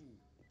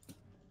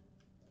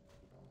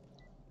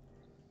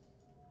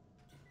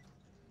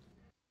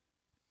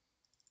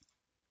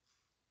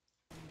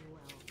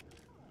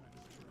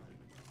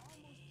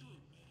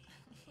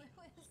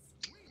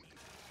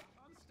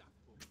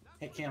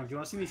 Hey Cam, do you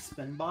want to see me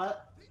spin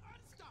bot?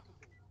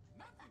 Unstoppable.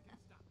 Nothing can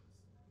stop us.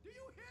 Do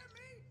you hear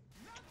me?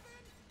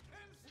 Nothing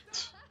can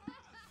stop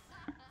us.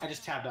 I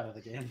just tabbed out of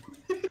the game.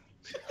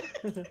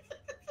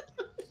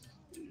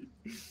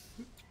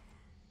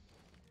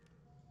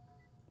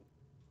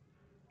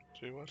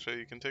 Jay, watch out,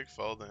 you can take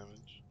fall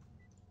damage.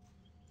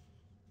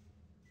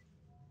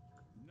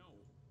 No.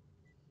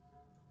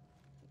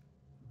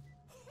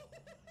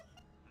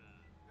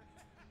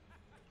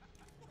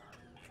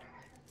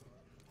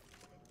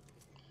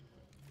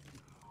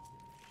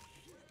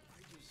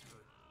 I just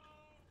heard.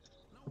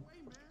 No way,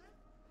 man.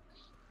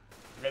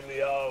 Let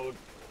me out.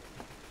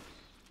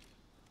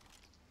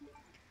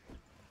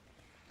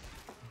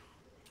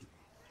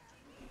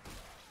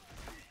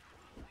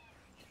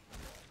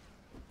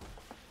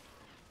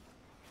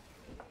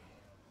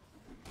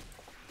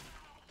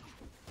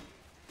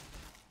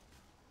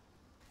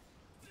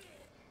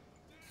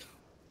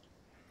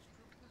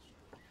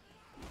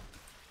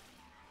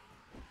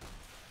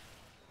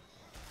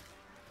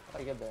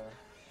 I get there?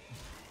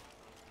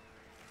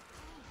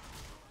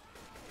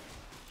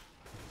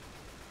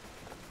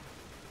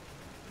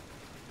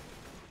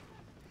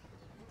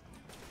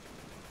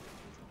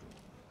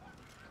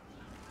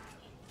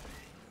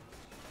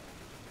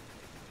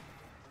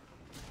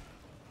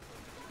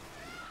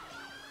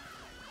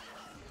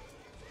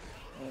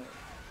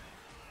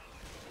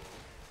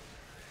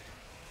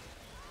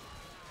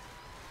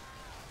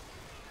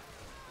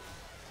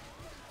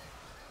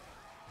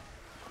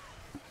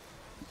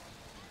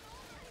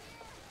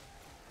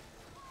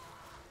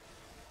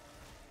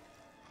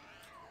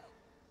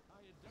 How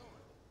you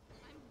doing?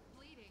 I'm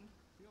bleeding.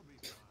 You'll be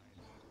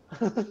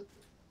fine.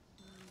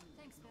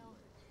 Thanks, Bill.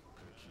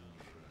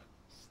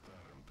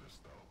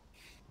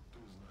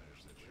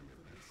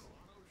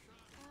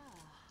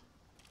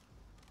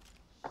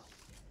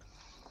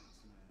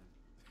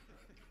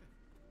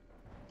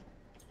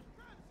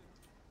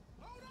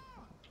 Hold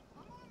on!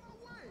 I'm on my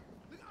way!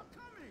 Look, I'm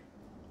coming!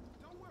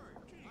 Don't worry,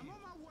 I'm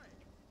on my way!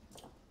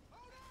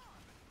 Hold on!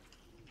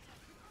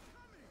 Look, I'm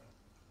coming!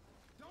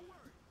 Don't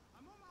worry,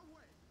 I'm on my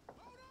way!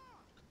 Hold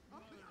on!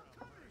 I'm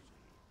coming!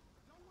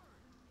 Don't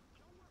worry,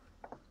 don't worry!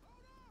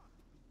 Hold on!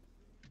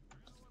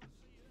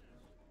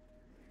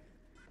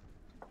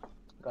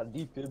 Got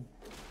deep, kid.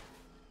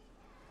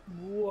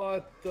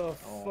 What the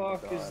Oh my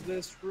fuck is God.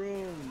 this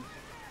room?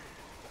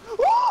 Alright,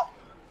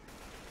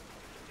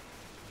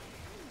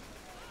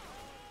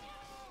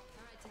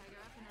 Tiger,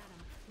 up and at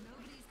 'em.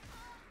 Nobody's.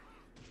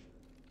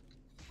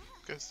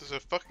 Guys, there's a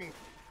fucking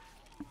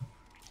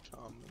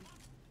comment.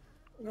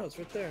 No, it's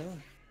right there. Look.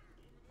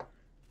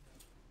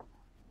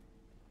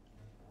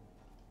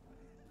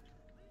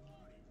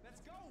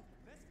 Let's go!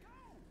 Let's go!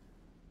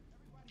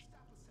 Everybody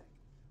stop a sec.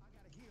 I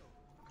gotta heal.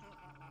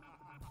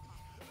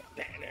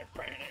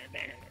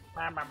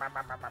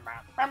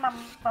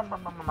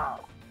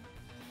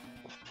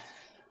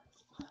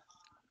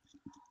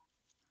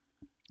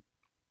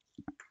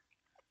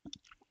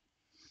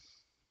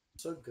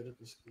 So good at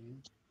this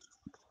game.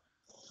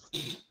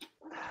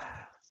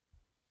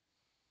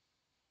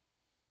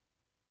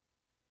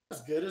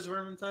 As good as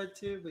Vermintide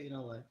 2, but you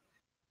know what?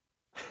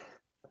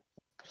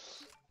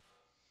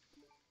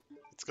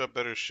 It's got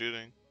better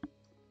shooting.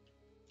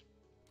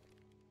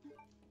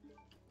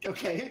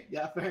 Okay,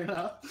 yeah, fair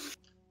enough.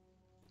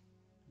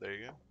 There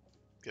you go.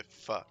 Get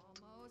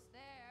fucked. Almost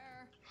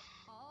there.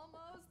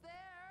 Almost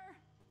there.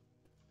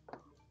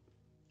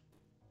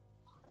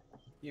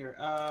 Here,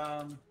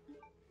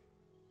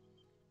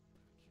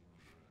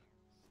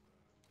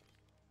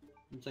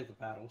 you take the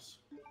paddles.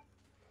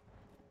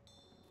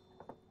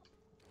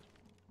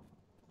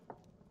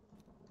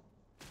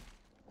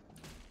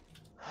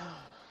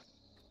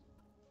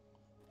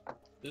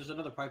 There's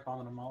another pipe bomb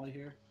and a molly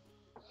here.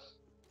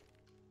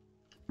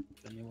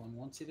 If anyone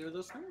wants either of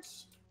those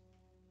things.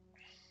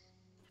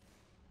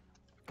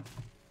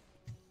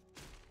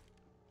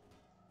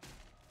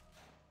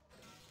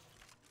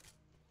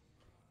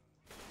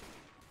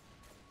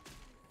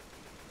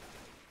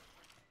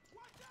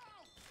 Watch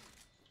out!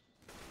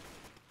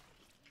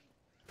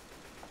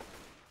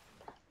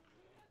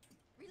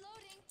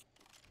 Reloading.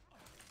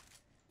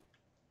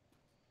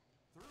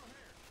 Through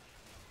here.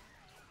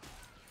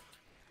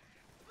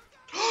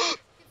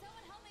 Can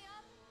someone help me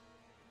up?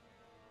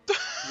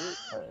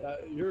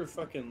 You're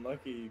fucking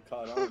lucky you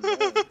caught on. Man.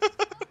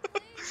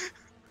 Please.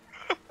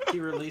 He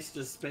released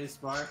his space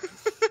bar.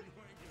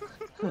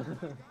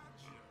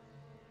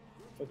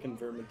 Fucking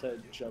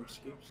Vermintide jump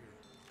skips.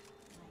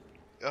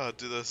 Oh,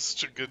 dude, that's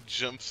such a good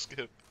jump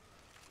skip.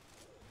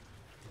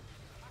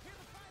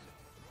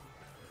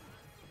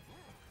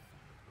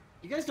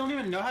 You guys don't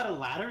even know how to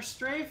ladder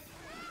strafe?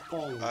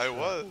 Holy I shit.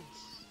 was.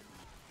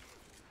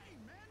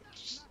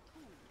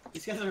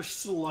 These guys are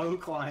slow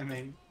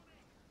climbing.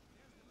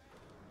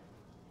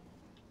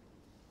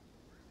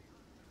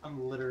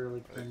 I'm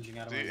literally cringing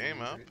out of Do my you aim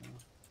mind up?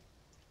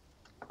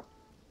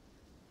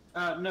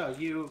 right now. No,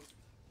 you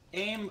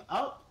aim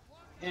up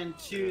and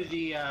to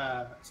the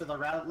so the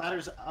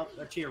ladder's up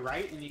or to your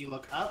right, and you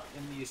look up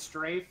and you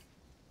strafe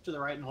to the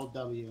right and hold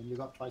W, and you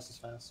go up twice as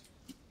fast.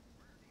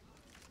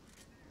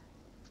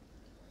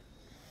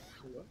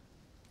 What?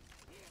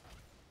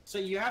 So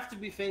you have to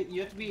be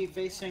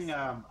facing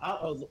up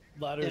Oh,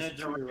 ladders in a to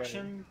your right.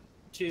 direction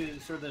to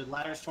so the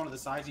ladder's one of the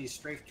sides. You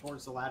strafe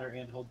towards the ladder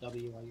and hold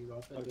W while you go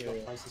up it. Okay, You go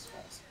yeah. twice as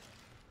fast.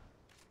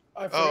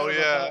 I forgot Oh, about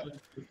yeah.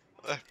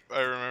 that. I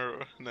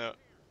remember. No.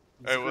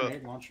 It's I a will.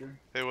 grenade launcher.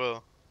 Hey,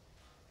 Will.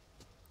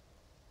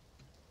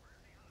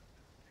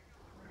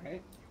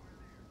 Right?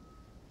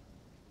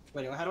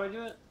 Wait, how do I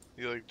do it?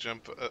 You like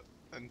jump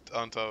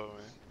on top of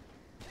me.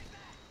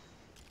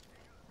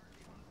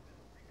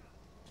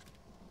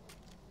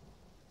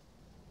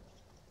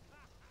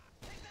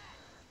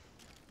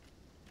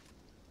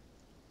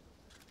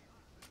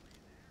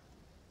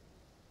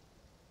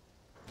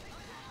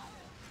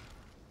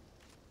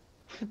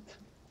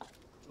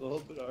 It's a little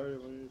bit harder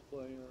when you're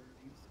playing on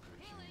these.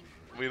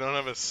 Healing. We don't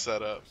have a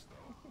setup.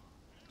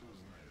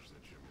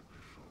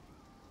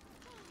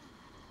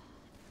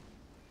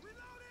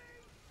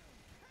 Reloading!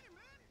 Hey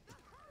man,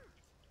 that hurt!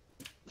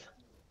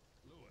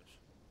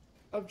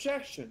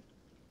 Objection.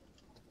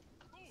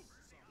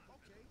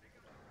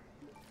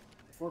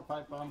 4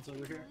 pipe bombs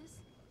over here.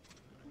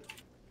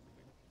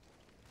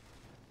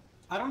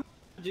 I don't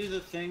do the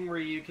thing where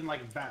you can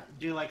like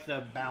do like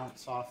the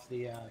bounce off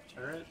the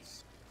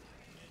turrets.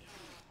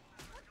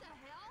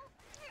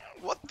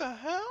 What the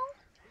hell?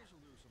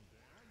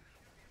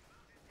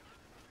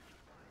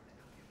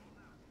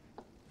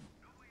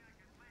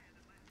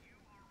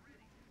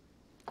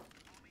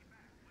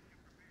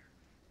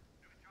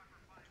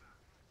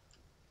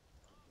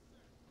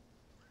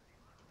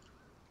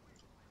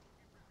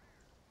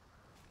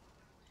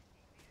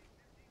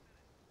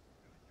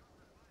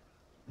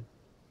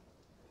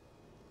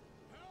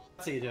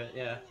 That's how you do it,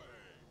 yeah.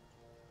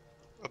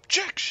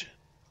 Objection!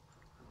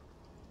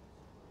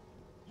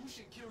 You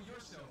should kill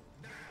yourself.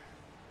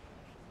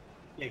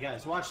 Yeah,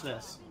 guys, watch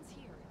this.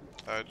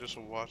 I just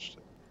watched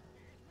it.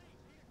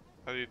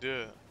 How do you do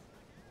it?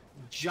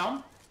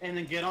 Jump and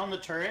then get on the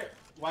turret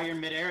while you're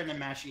midair and then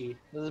mash E.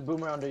 There's a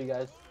boomer under you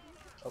guys.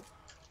 Oh.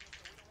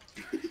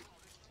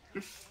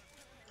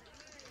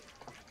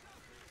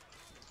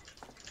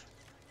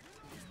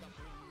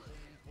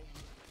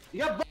 You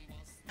got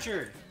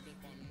butchered.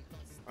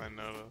 I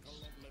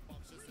noticed.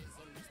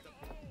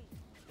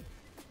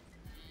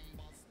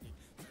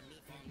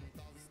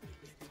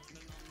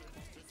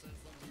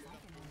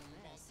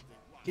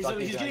 He's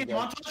getting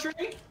montage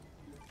ready?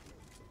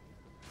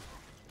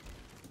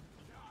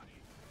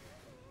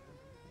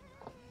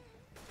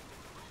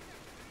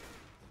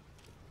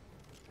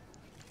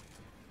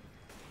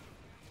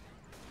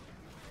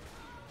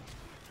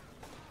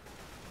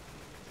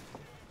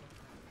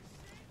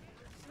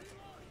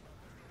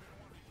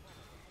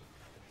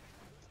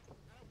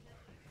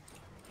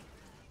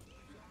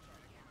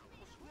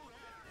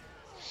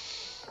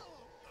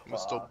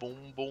 Mr.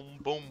 Boom Boom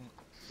Boom.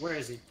 Where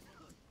is he?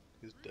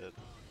 He's dead.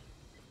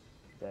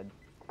 Dead.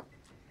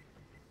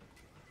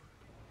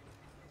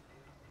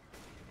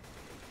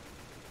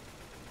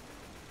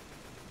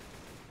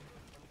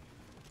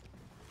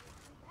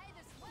 Hey,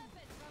 there's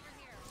weapons over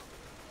here.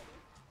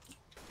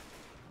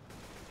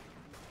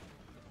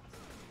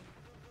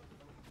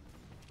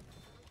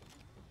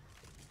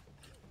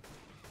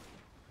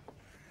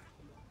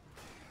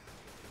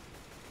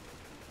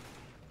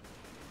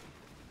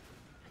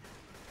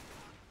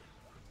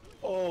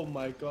 Oh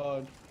my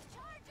god.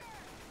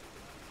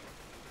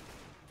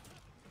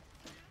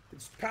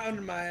 It's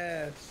pounding my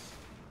ass.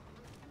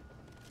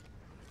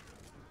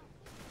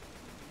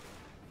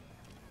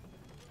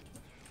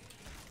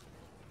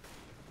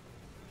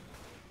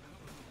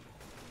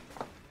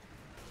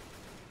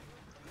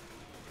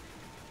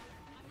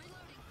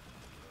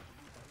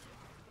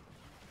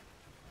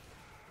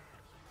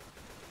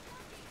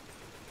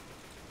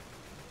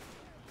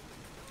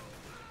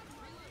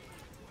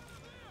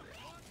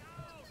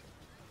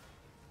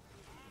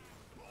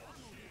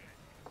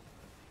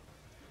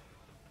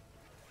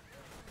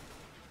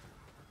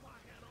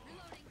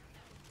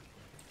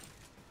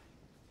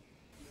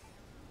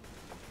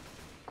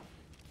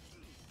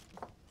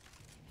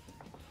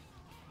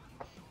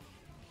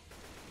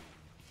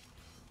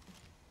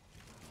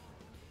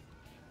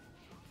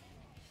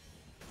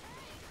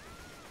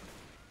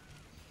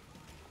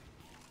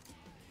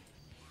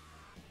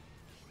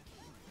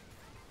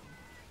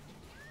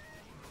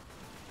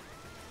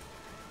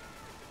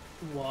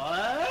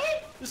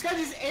 What? This guy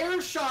just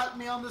air shot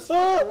me on the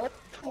Oh!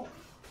 spot.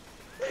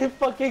 He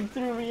fucking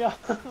threw me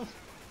off.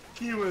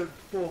 He went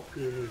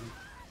fucking.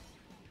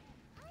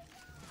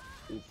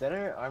 Dude,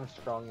 center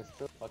Armstrong is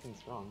still fucking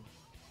strong.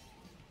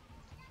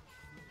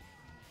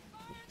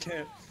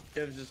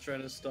 Kev's just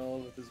trying to stall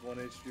with his 1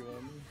 HP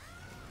one.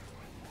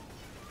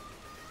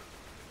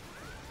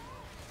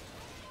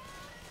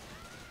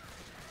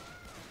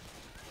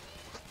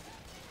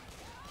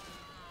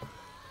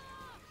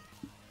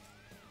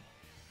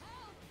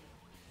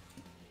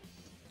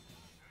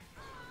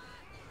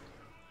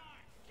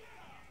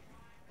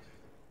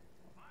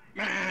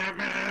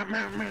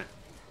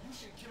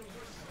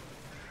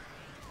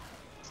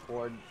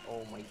 Ford,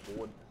 oh my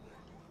god.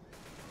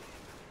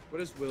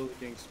 What is Will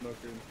getting smoker?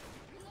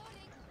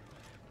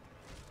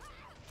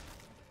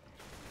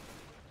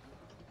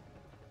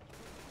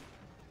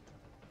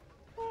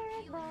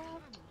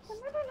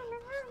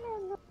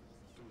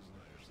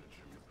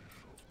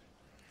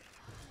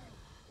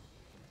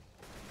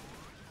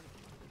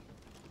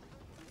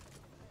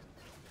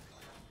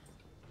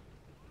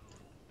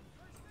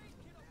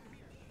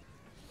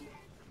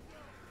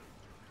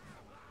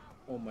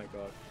 Oh my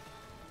god.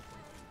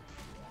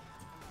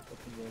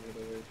 Fucking wrong with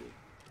over here.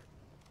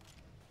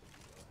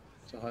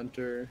 It's a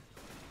hunter.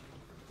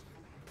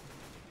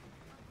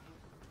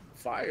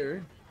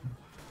 Fire?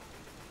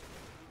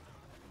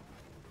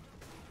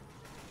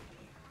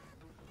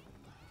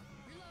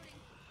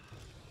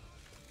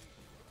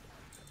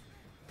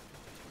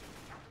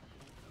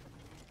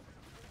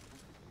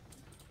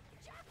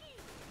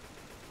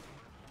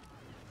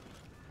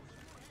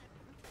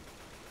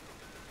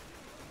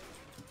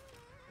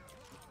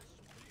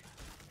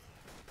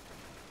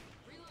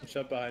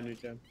 Shut behind you,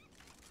 Jim.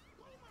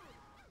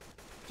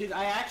 Dude,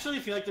 I actually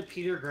feel like the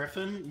Peter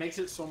Griffin makes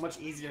it so much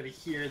easier to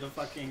hear the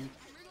fucking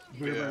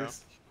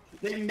boomers.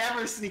 They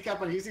never sneak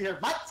up on you. You hear,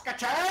 what?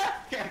 Gotcha!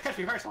 Okay, catch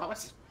me first,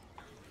 Lois.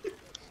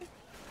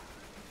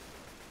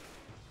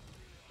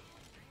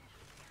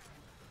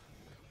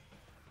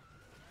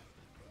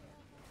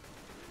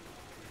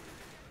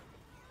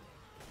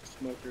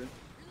 Smoker.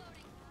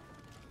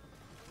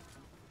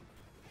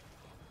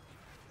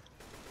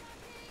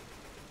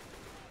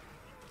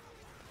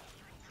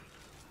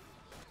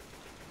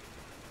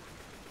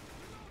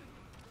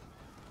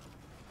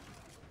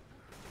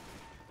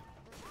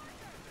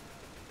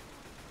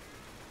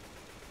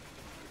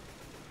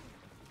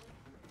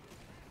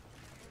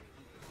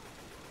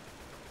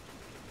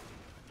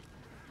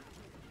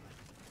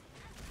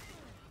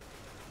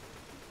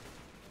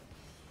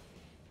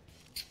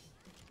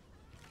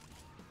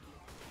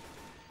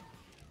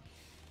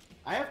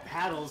 I have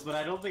paddles, but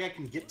I don't think I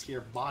can get to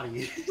your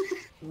body.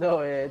 No,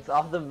 it's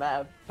off the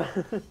map.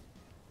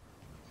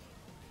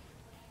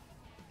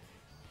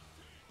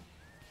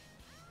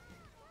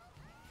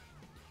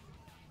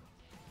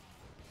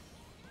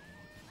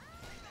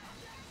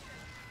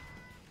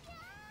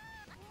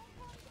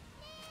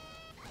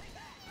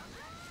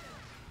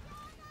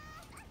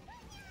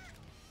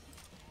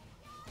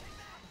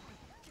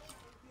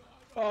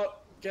 Oh,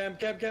 Cam.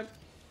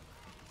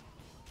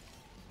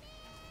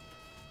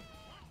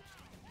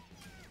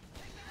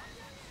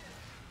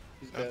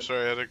 He's I'm dead.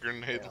 sorry, I had a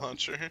grenade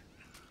launcher.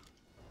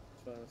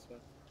 It's fine.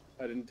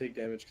 I didn't take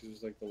damage because it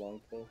was like the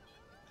long pull.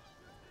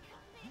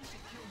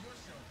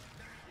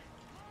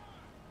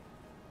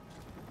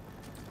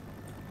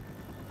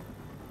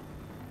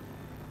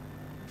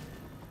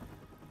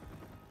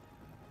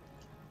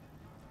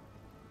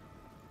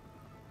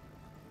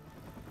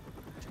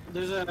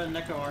 There's a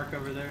Neko Arc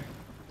over there.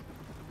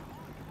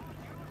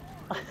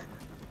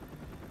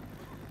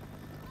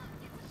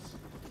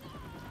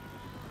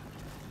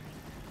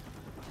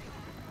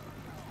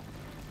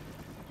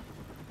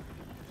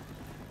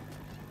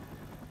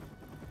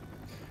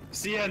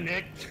 See ya,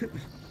 Nick.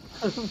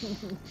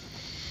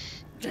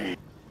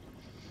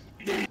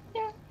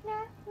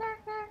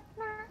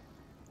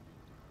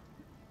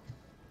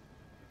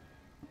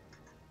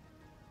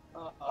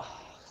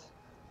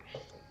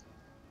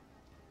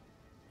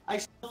 I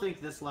still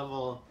think this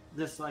level,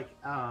 this like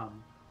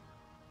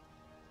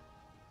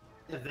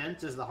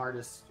event is the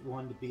hardest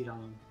one to beat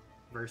on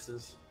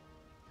versus.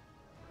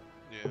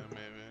 Yeah,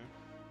 maybe.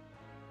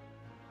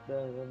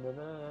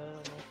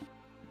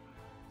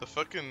 The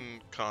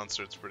fucking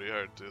concert's pretty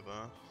hard too,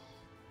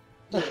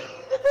 though.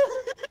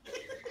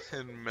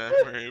 In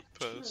memory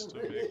post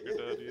to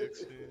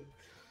maker.exe.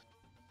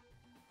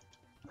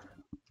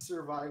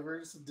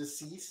 Survivors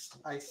deceased.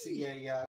 I see a